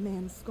split the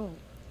man's skull.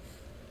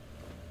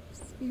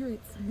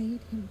 Spirits made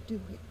him do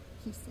it,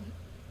 he said.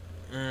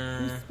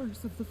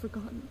 Whispers of the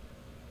forgotten.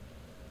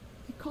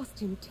 It cost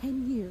him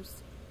 10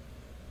 years.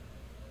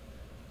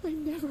 I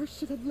never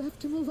should have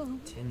left him alone.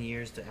 10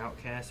 years to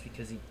outcast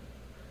because he...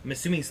 I'm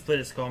assuming split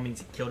his skull means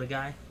he killed a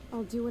guy?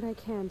 I'll do what I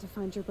can to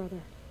find your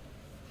brother.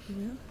 You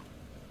will?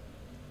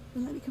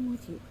 Then let me come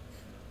with you.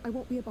 I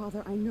won't be a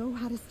bother. I know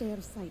how to stay out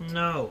of sight.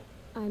 No.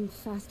 I'm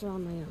faster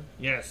on my own.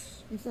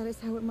 Yes. If that is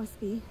how it must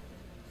be,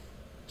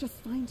 just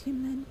find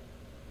him then.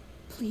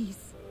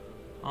 Please.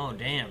 Oh,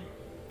 damn.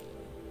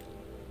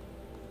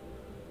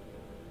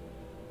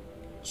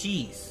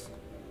 Jeez.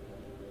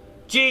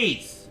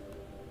 Jeez!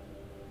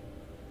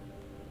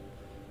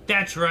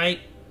 That's right.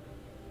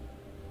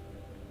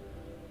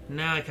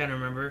 Now I kind of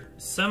remember.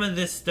 Some of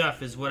this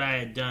stuff is what I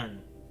had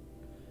done.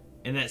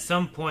 And at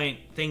some point,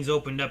 things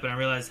opened up and I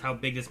realized how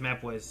big this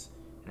map was.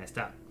 And I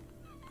stopped.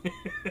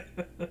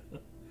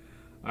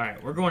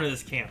 Alright, we're going to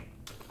this camp.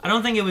 I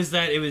don't think it was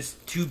that it was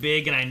too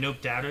big and I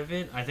noped out of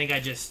it. I think I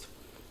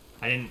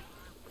didn't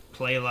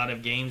play a lot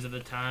of games at the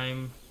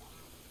time.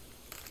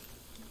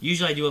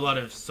 Usually I do a lot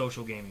of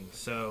social gaming,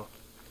 so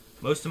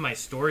most of my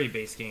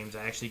story-based games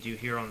I actually do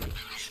here on the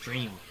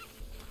stream.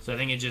 So I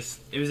think it was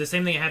the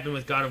same thing that happened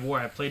with God of War.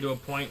 I played to a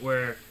point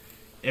where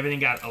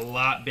everything got a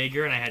lot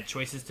bigger and I had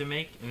choices to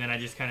make, and then I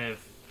just kind of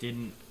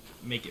didn't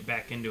make it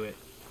back into it.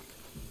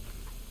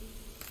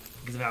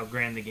 Because of how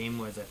grand the game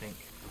was, I think.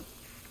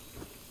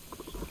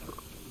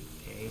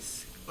 Okay.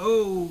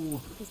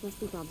 Oh! This must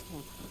be Brom's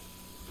camp.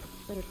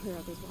 Better clear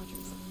out those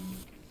watchers.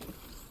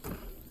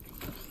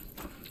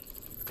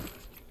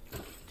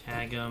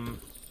 Tag him.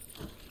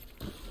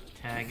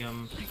 Tag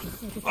him.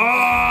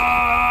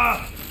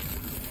 Ah!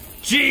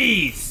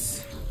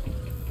 Jeez!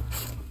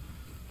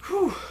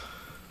 Whew.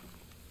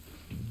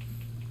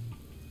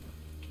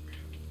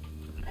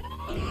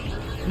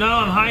 No,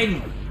 I'm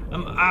hiding.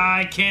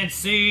 I can't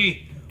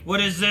see.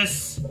 What is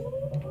this?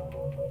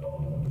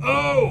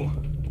 Oh!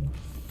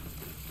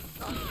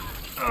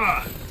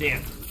 Ah,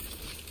 damn.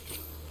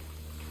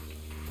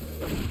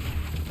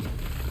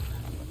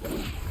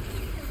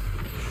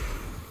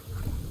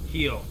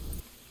 Heal.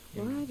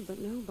 Blood, but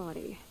no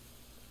body.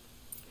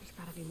 There's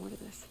gotta be more to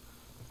this.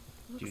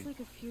 Looks Dude. like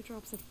a few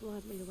drops of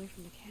blood lead away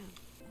from the camp.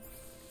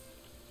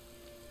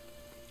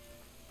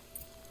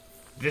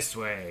 This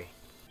way.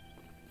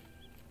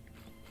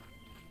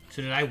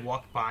 So did I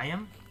walk by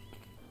him?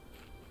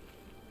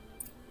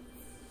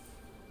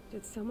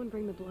 Did someone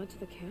bring the blood to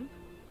the camp?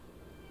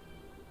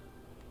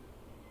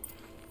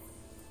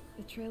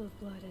 The trail of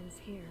blood ends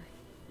here,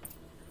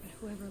 but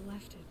whoever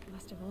left it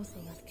must have also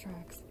left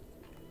tracks.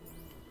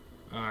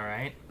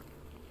 Alright.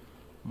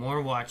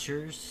 More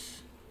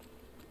watchers.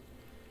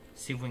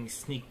 See if we can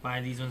sneak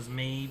by these ones,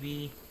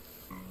 maybe.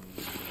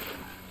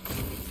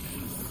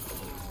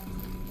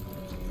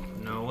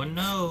 No one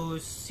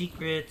knows.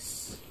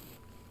 Secrets.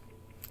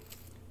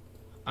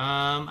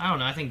 I don't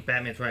know. I think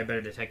Batman's probably a better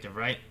detective,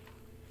 right?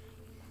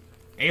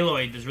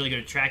 Aloy is really good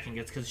at tracking.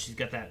 It's because she's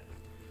got that,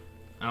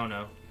 I don't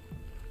know,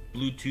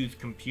 Bluetooth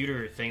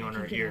computer thing on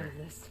her ear.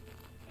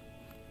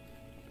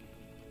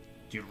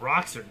 Dude,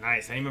 rocks are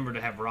nice. I remember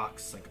to have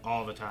rocks, like,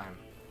 all the time.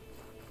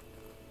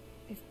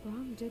 If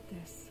Brom did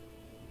this,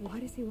 why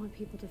does he want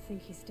people to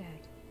think he's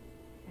dead?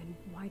 And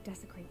why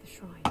desecrate the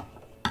shrine?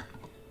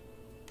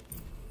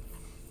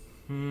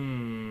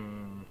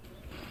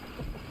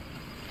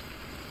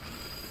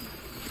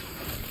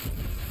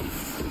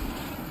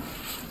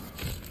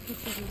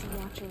 Looks like he's a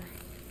watcher.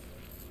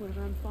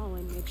 Whoever I'm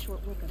following made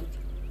short work of it.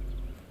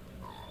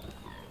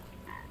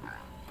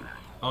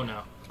 Oh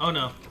no. Oh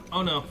no.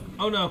 Oh no.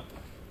 Oh no.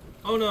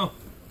 Oh no.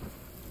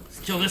 Let's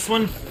kill this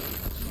one.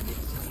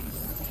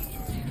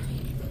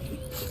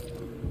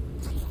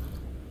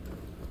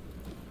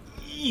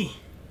 Eeh.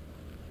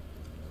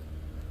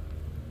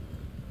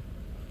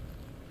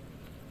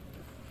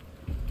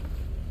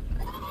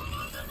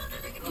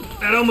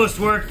 That almost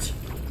worked.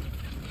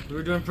 We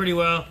were doing pretty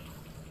well.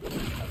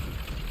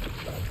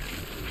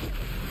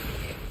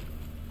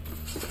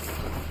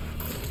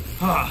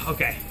 Ah,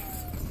 okay.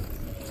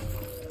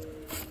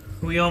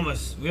 We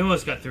almost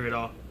got through it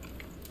all.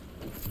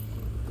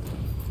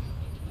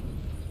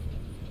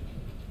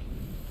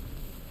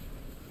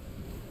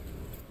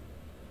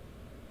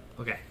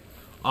 Okay.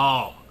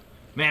 Oh,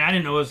 man, I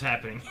didn't know what was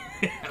happening.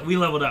 We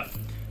leveled up.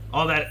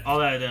 All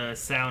that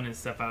sound and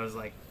stuff, I was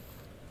like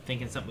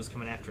thinking something was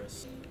coming after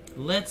us.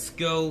 Let's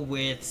go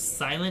with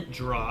Silent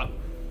Drop,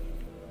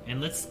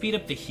 and let's speed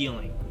up the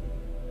healing.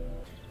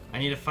 I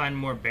need to find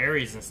more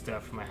berries and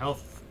stuff. My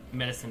health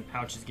medicine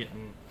pouch is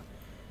getting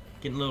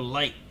a little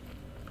light.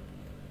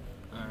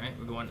 All right,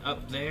 we're going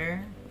up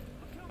there.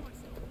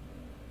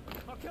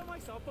 I'll kill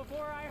myself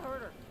before I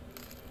hurt her.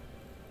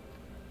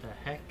 The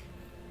heck?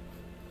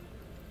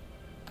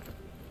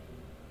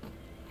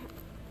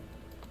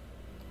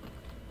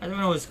 I don't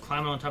know what's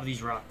climbing on top of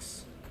these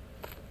rocks.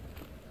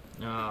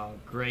 Oh,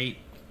 great.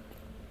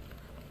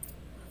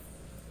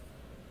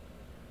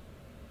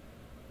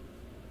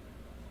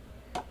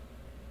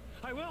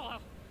 I will.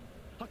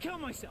 I'll kill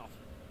myself.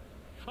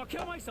 I'll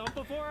kill myself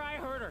before I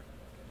hurt her.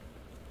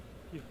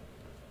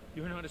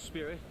 You're not a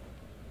spirit.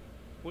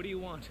 What do you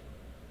want?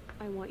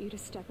 I want you to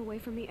step away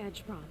from the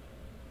edge, Brom.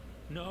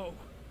 No.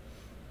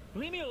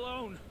 Leave me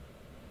alone.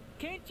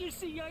 Can't you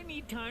see I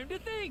need time to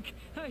think?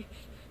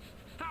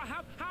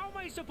 How am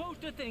I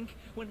supposed to think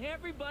when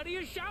everybody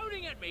is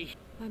shouting at me?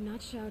 I'm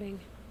not shouting.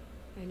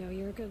 I know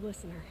you're a good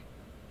listener.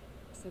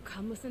 So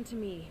come listen to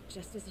me,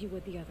 just as you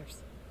would the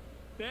others.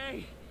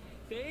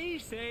 They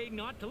say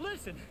not to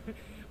listen.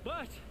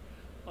 But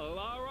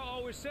Alara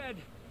always said,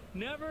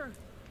 never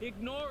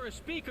ignore a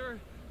speaker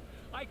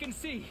I can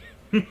see.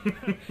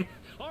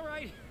 All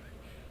right.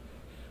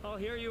 I'll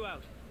hear you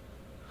out.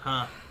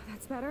 Huh.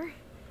 That's better.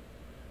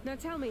 Now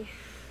tell me,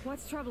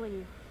 what's troubling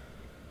you?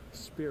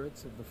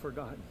 Spirits of the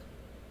forgotten.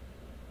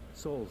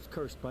 Souls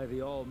cursed by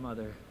the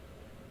All-Mother.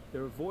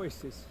 Their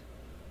voices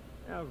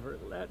never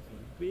let me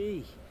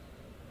be.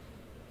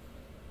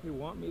 They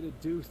want me to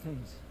do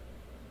things.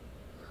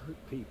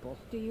 Hurt people.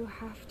 Do you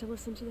have to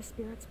listen to the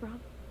spirits,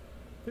 Brom?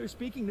 They're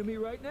speaking to me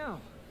right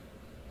now.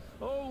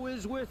 Oh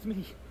is with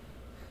me.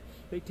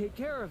 They take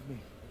care of me.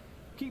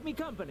 Keep me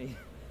company.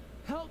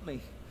 Help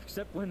me.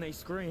 Except when they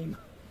scream.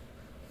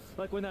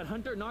 Like when that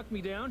hunter knocked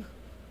me down.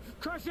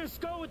 Crush his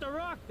skull with the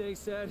rock, they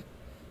said.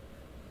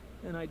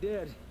 And I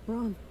did.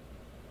 Brom.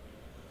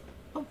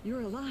 Oh,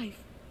 you're alive.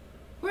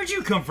 Where'd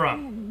you come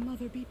from? Oh,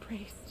 Mother be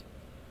praised.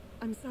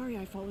 I'm sorry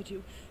I followed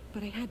you,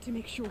 but I had to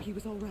make sure he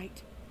was all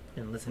right.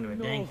 Didn't listen to a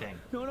dang thing.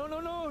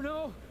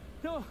 No.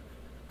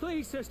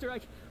 Please, sister,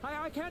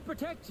 I can't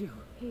protect you.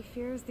 He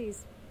fears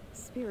these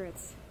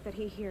spirits that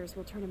he hears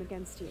will turn him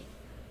against you.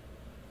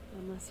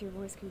 Unless your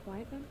voice can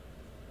quiet them?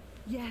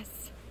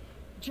 Yes.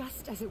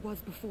 Just as it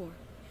was before.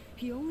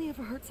 He only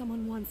ever hurt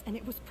someone once, and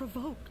it was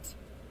provoked.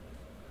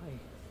 I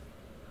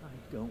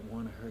don't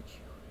want to hurt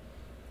you.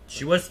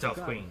 She was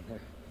Stealth Queen.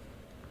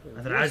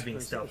 I thought I was being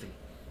stealthy.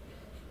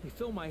 They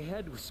fill my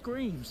head with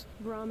screams.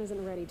 Brom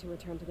isn't ready to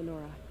return to the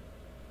Nora,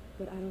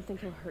 but I don't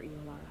think he'll hurt you,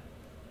 Alara.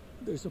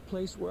 There's a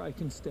place where I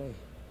can stay.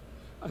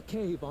 A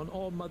cave on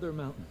All-Mother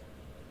Mountain.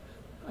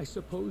 I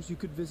suppose you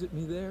could visit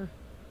me there,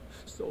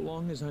 so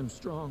long as I'm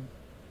strong.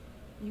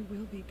 You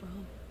will be,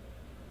 Brom.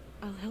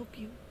 I'll help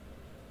you.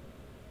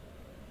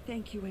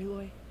 Thank you,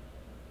 Aloy.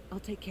 I'll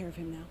take care of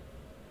him now.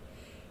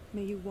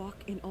 May you walk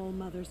in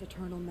All-Mother's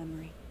eternal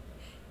memory,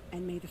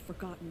 and may the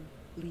forgotten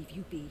leave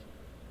you be.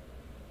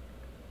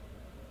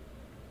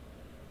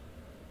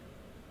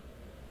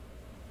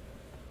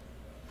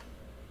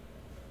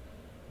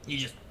 You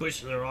just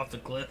pushed her off the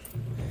cliff.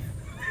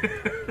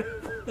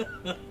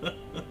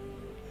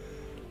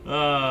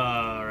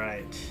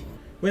 Alright.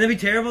 Would that be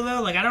terrible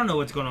though? Like, I don't know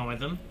what's going on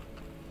with him.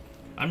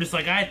 I'm just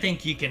like, I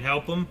think you can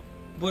help him.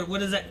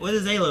 What is that? What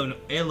is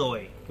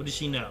Aloy? What does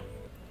she know?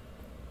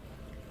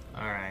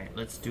 Alright,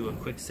 let's do a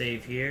quick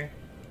save here.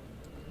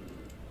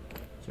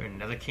 Is there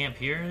another camp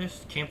here?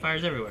 There's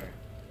campfires everywhere.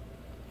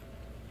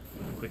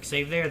 Quick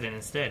save there then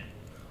instead.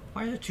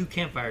 Why are there two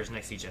campfires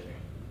next to each other?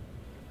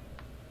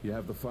 You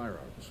have the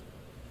firearms.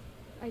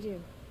 I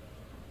do.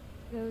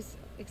 Those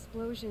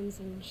explosions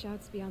and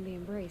shouts beyond the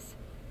embrace.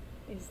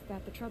 Is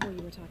that the trouble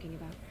you were talking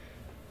about?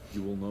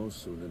 You will know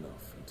soon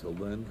enough. Until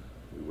then,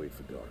 we wait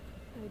for dark.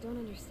 I don't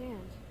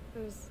understand.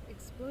 Those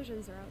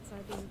explosions are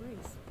outside the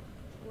embrace.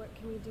 What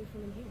can we do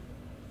from in here?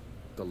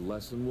 The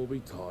lesson will be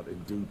taught in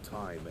due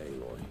time,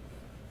 Aloy.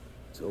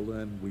 Till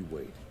then, we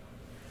wait.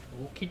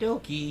 Okie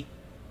dokie.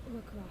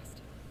 Look,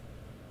 Rost.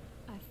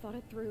 I've thought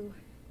it through,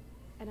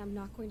 and I'm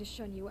not going to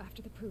shun you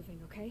after the proving,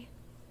 okay?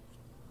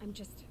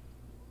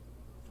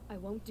 I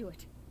won't do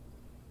it.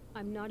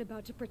 I'm not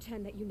about to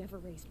pretend that you never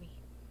raised me.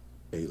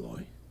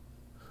 Aloy,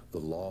 the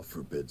law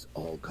forbids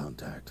all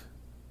contact.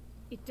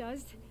 It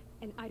does,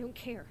 and I don't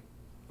care.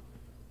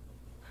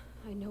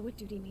 I know what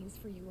duty means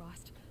for you,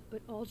 Rost.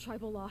 But all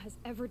tribal law has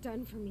ever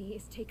done for me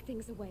is take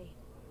things away.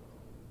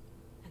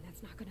 And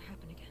that's not gonna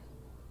happen again.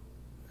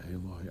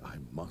 Aloy, I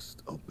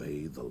must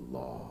obey the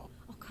law.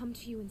 I'll come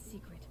to you in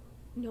secret.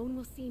 No one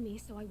will see me,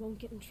 so I won't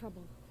get in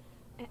trouble.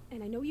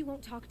 And I know you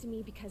won't talk to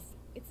me because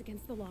it's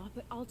against the law,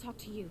 but I'll talk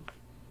to you.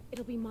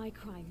 It'll be my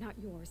crime, not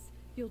yours.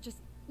 You'll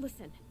just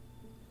listen.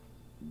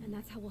 And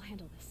that's how we'll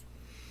handle this.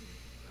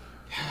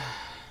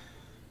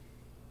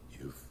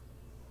 You've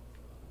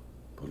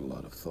put a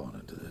lot of thought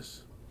into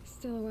this.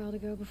 Still a while to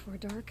go before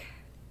dark.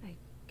 I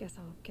guess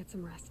I'll get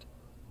some rest.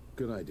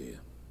 Good idea.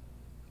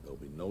 There'll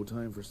be no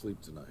time for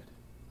sleep tonight.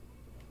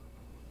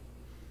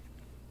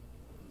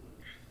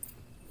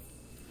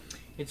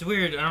 It's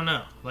weird, I don't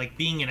know. Like,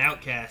 being an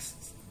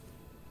outcast,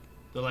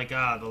 they're like,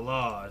 ah, the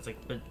law. It's like,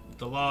 but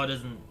the law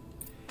doesn't...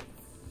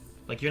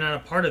 Like, you're not a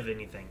part of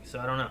anything, so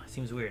I don't know. It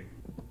seems weird.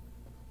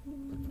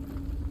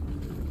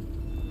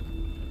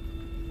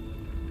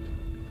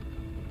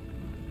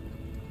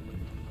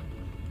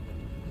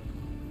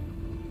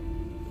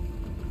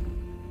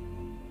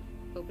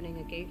 Opening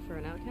a gate for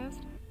an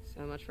outcast?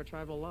 So much for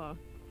tribal law.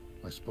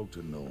 I spoke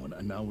to no one,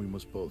 and now we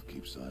must both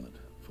keep silent,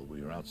 for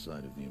we are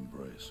outside of the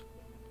embrace.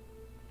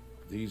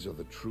 These are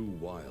the true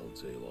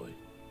wilds, Aloy,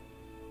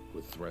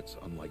 with threats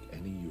unlike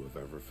any you have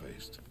ever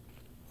faced.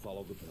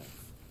 Follow the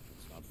path.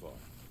 It's not far.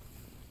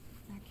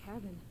 That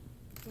cabin.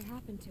 What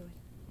happened to it?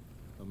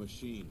 A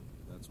machine,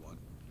 that's what.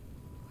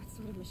 What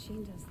sort of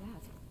machine does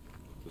that?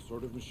 The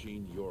sort of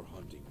machine you're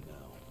hunting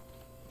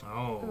now.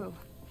 Oh.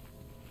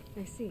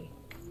 I see.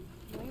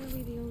 Why are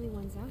we the only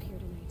ones out here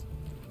tonight?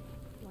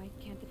 Why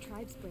can't the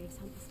tribe's braves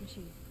hunt this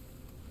machine?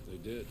 They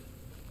did.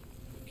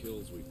 The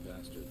kills we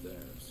passed are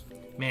theirs.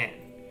 Man,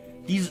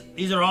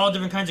 these are all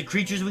different kinds of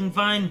creatures we can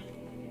find.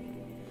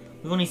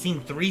 We've only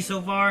seen 3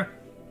 so far.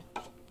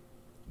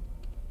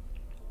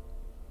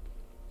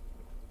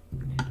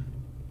 An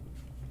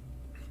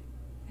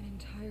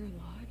entire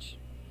lodge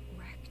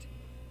wrecked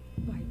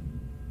by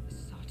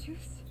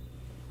sawtooths?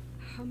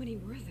 How many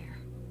were there?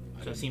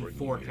 So I've seen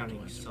 4 counting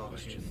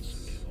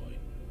sawtooths.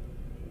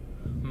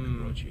 I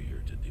brought you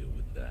here to deal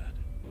with that.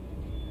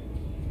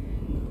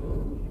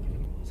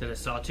 Is that a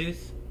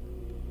sawtooth?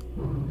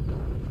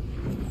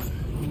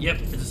 Yep,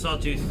 it's a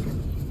sawtooth.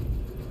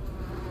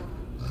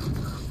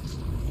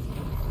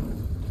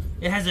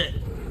 It has a...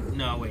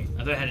 No, wait. I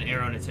thought it had an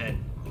arrow in its head.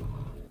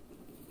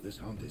 This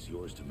hunt is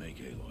yours to make,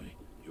 Aloy.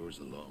 Yours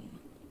alone.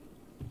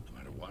 No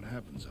matter what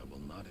happens, I will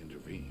not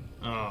intervene.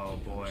 Oh,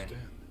 boy.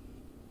 Understand?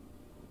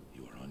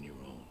 You are on your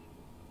own.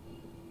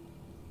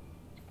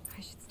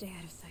 I should stay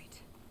out of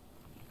sight.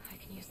 I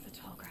can use the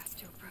tall grass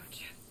to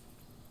approach.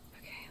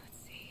 Okay, let's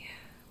see.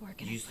 Where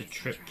can Use I the place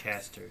trip my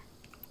traps? caster.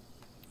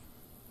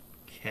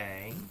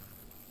 Okay.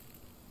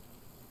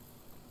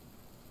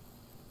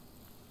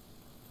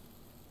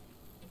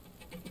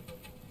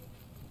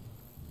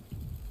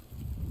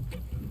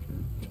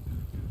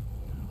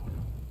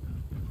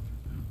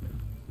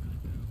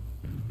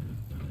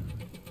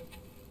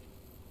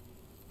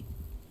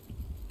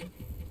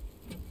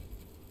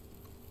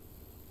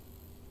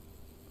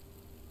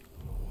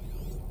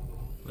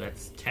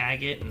 Let's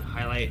tag it and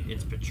highlight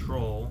its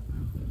patrol.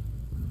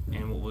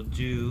 And what we'll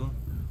do,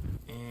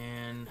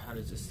 and how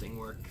does this thing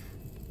work?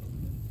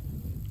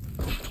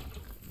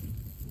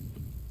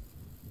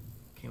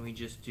 Can we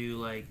just do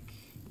like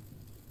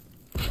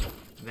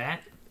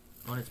that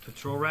on its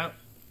patrol route?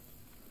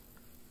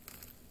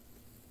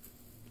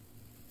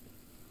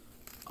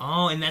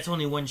 Oh, and that's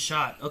only 1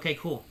 shot. Okay,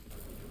 cool.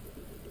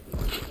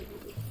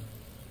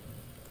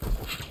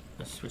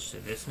 Let's switch to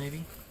this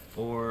maybe,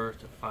 or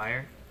to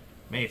fire.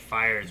 Maybe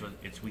fire is what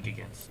it's weak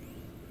against.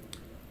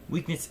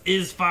 Weakness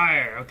is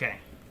fire. Okay.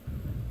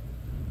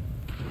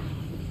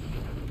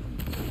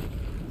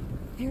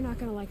 They're not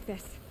gonna like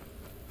this.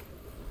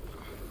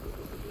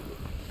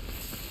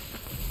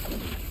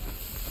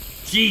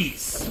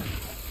 Jeez.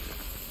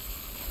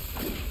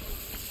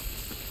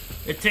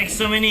 It takes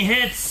so many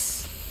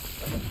hits.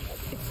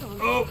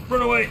 Oh,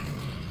 run away.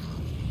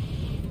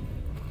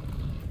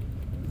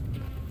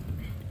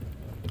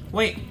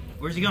 Wait,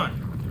 where's he going?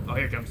 Oh,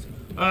 here it comes.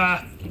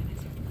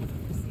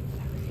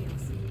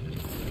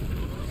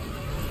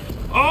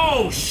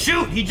 Oh,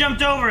 shoot! He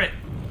jumped over it!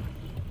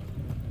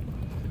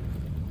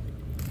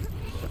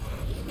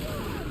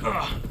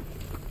 Ugh.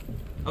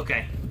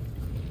 Okay.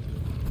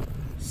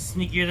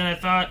 Sneakier than I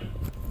thought.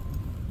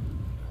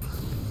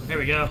 There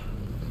we go.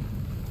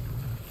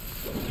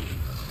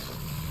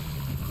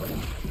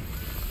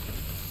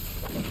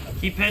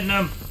 Keep hitting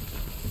him.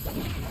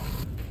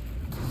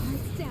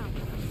 It's down.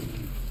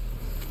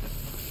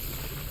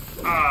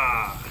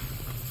 Ah.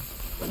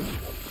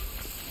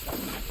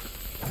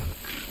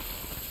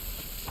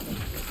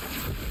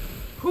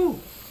 Whew.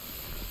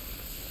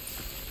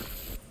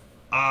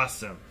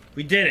 Awesome.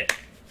 We did it.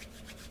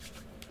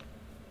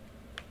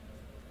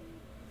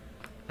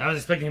 I was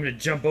expecting him to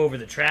jump over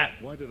the trap.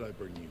 Why did I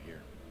bring you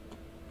here?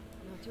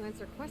 Not to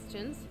answer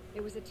questions.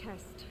 It was a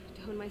test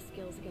to hone my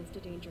skills against a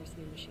dangerous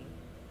new machine.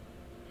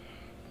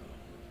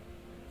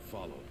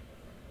 Follow.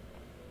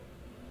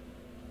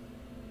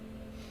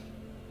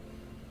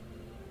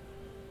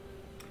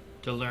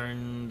 To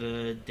learn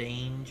the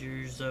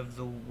dangers of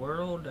the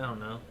world? I don't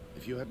know.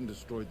 If you hadn't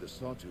destroyed the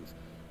Sawtooth,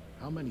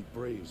 how many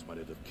Braves might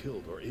it have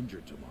killed or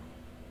injured tomorrow?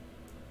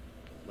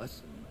 The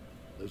lesson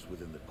lives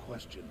within the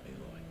question,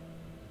 Aloy.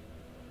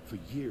 For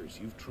years,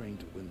 you've trained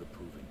to win the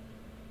Proving,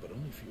 but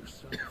only for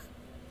yourself.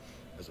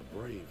 As a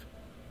Brave,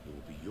 it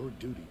will be your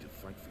duty to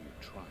fight for your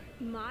tribe.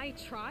 My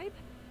tribe?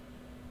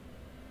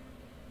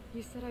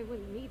 You said I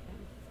wouldn't need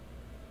them.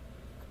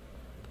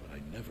 But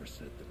I never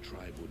said the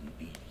tribe wouldn't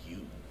need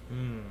you.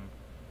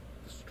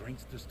 The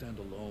strength to stand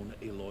alone,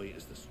 Aloy,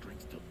 is the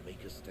strength to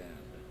make a stand.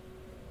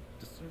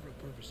 To serve a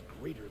purpose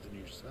greater than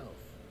yourself.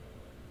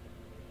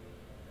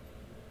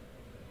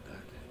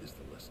 That is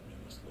the lesson you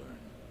must learn.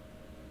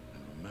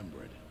 And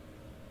remember it.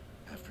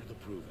 After the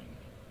Proving.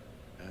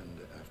 And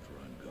after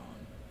I'm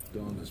gone.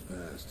 Dawn has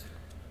passed.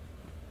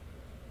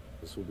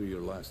 This will be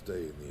your last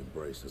day in the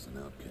Embrace as an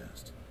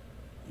outcast.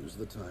 Use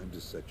the time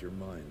to set your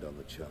mind on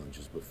the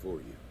challenges before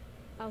you.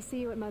 I'll see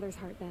you at Mother's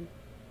Heart then.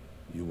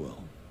 You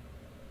will.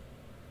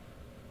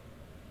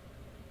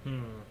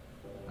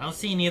 I don't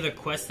see any other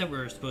quests that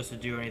we're supposed to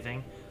do or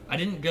anything. I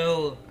didn't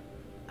go...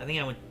 I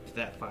think I went to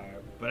that fire,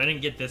 but I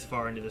didn't get this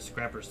far into the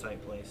scrapper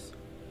site place.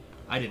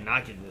 I did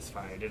not get this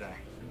fire, did I?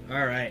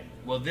 Alright,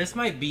 well this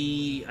might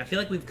be... I feel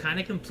like we've kind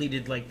of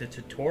completed like the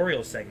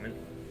tutorial segment.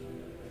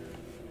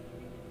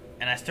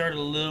 And I started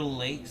a little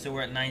late, so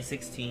we're at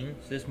 9:16.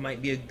 So this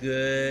might be a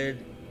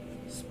good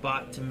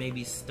spot to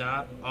maybe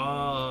stop.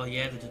 Oh,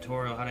 yeah, the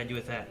tutorial. How'd I do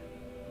with that?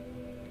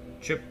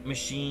 Trip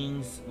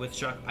machines with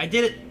shock. I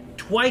did it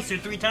twice or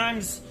 3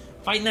 times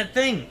fighting that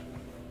thing.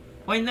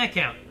 Why didn't that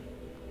count?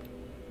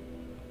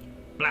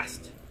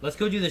 Blast. Let's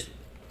go do this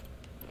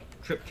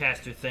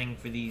tripcaster thing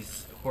for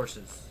these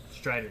horses.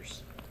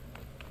 Striders.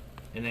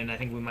 And then I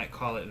think we might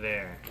call it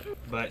there.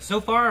 But so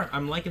far,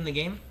 I'm liking the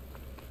game.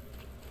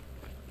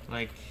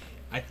 Like...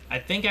 I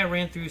think I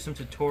ran through some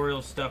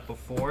tutorial stuff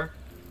before.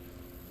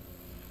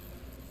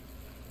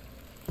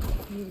 I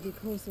need to get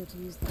closer to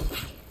use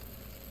this.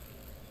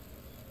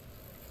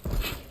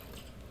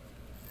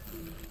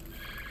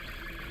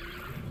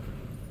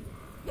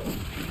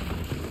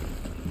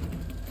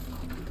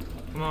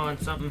 Come on,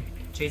 something.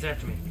 Chase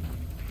after me.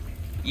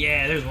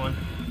 Yeah, there's one.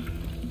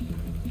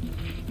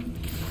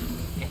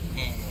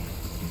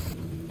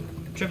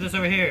 Trip this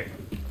over here.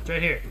 It's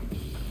right here.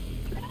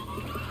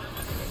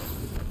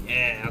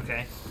 Yeah,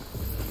 okay.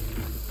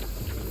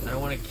 I don't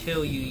want to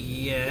kill you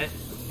yet.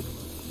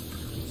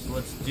 So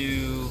let's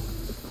do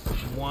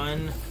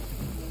 1,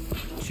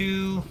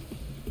 2,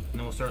 and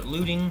then we'll start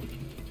looting.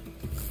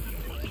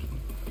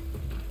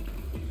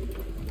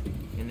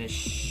 And this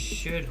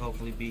should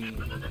hopefully be...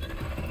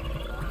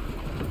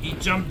 He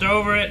jumped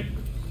over it!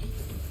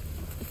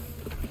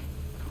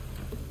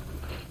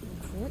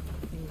 That's it.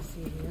 Let me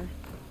see here.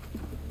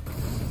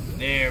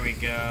 There we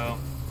go.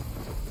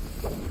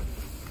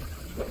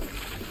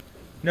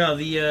 No,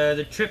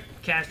 the trip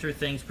caster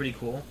thing's pretty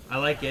cool. I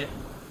like it.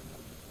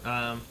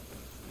 I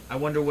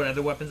wonder what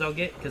other weapons I'll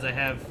get, because I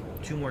have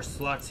 2 more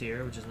slots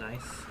here, which is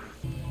nice.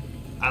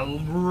 I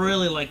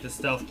really like the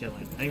stealth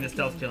killing. I think the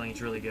stealth killing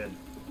is really good.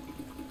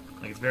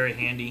 Like, it's very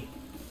handy.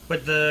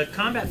 But the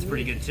combat's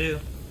pretty good, too.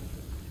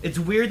 It's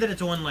weird that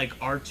it's on, like,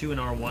 R2 and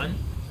R1,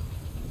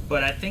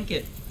 but I think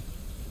it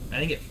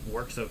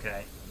works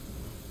okay.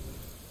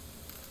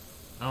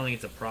 I don't think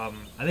it's a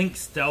problem. I think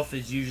stealth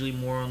is usually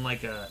more on,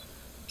 like, a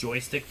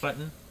joystick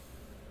button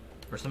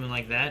or something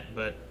like that,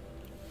 but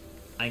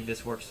I think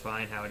this works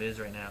fine how it is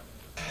right now.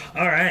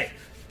 Alright,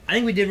 I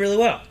think we did really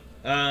well.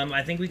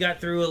 I think we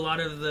got through a lot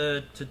of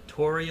the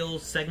tutorial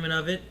segment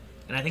of it,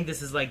 and I think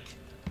this is like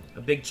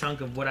a big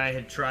chunk of what I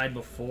had tried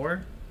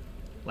before.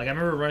 Like, I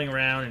remember running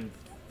around and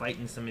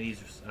fighting some of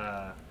these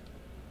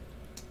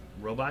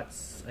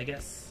robots, I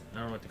guess. I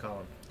don't know what to call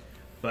them,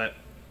 but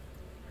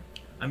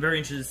I'm very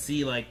interested to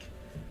see like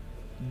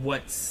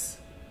what's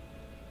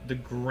the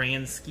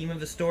grand scheme of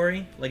the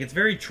story. Like, it's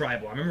very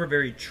tribal. I remember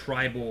very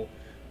tribal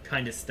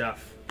kind of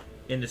stuff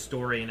in the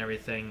story and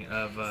everything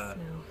of,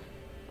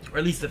 or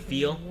at least the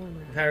feel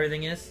of how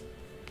everything is.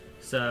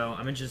 So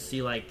I'm interested to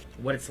see like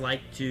what it's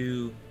like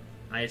to,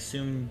 I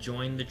assume,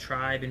 join the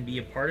tribe and be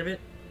a part of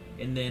it,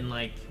 and then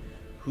like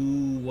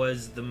who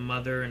was the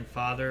mother and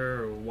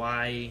father, or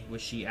why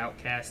was she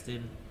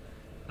outcasted.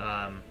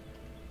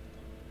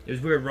 It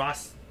was weird.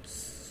 Ross'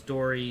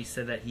 story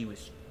said that he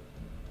was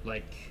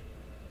like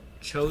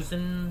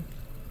chosen.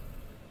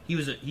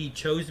 He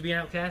chose to be an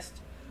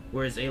outcast,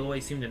 whereas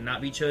Aloy seemed to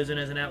not be chosen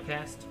as an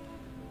outcast.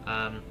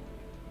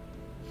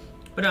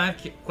 But no, I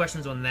have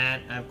questions on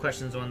that. I have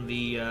questions on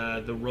the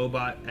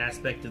robot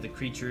aspect of the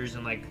creatures,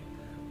 and like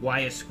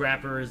why a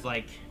scrapper is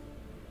like,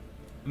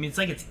 I mean, it's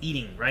like it's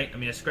eating, right? I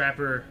mean, a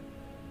scrapper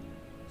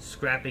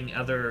scrapping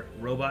other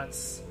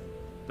robots,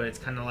 but it's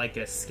kind of like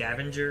a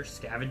scavenger,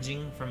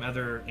 scavenging from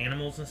other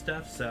animals and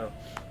stuff. So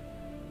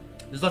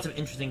there's lots of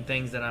interesting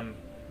things that I'm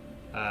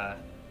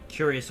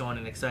curious on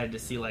and excited to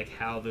see like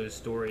how those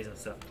stories and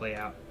stuff play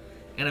out.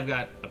 And I've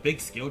got a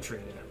big skill tree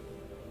to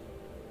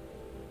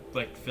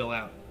like fill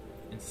out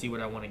and see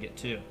what I want to get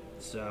to.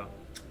 So,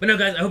 but no,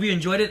 guys, I hope you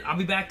enjoyed it. I'll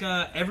be back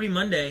every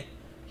Monday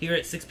here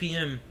at 6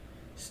 p.m.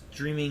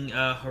 streaming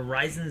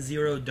Horizon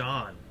Zero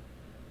Dawn.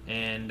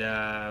 And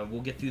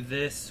we'll get through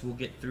this. We'll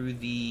get through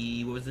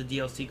the, what was the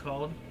DLC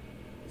called?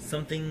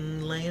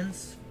 Something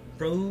Lands?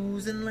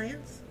 Frozen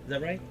Lands? Is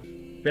that right?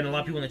 Been a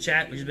lot of people in the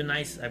chat, which has been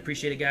nice. I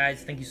appreciate it,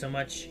 guys. Thank you so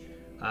much.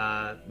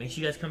 Make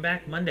sure you guys come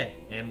back Monday,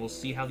 and we'll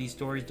see how these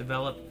stories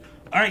develop.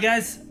 Alright,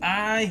 guys.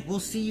 I will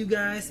see you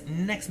guys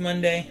next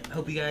Monday. I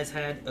hope you guys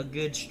had a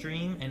good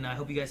stream, and I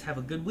hope you guys have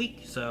a good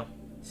week. So,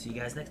 see you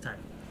guys next time.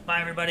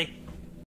 Bye, everybody.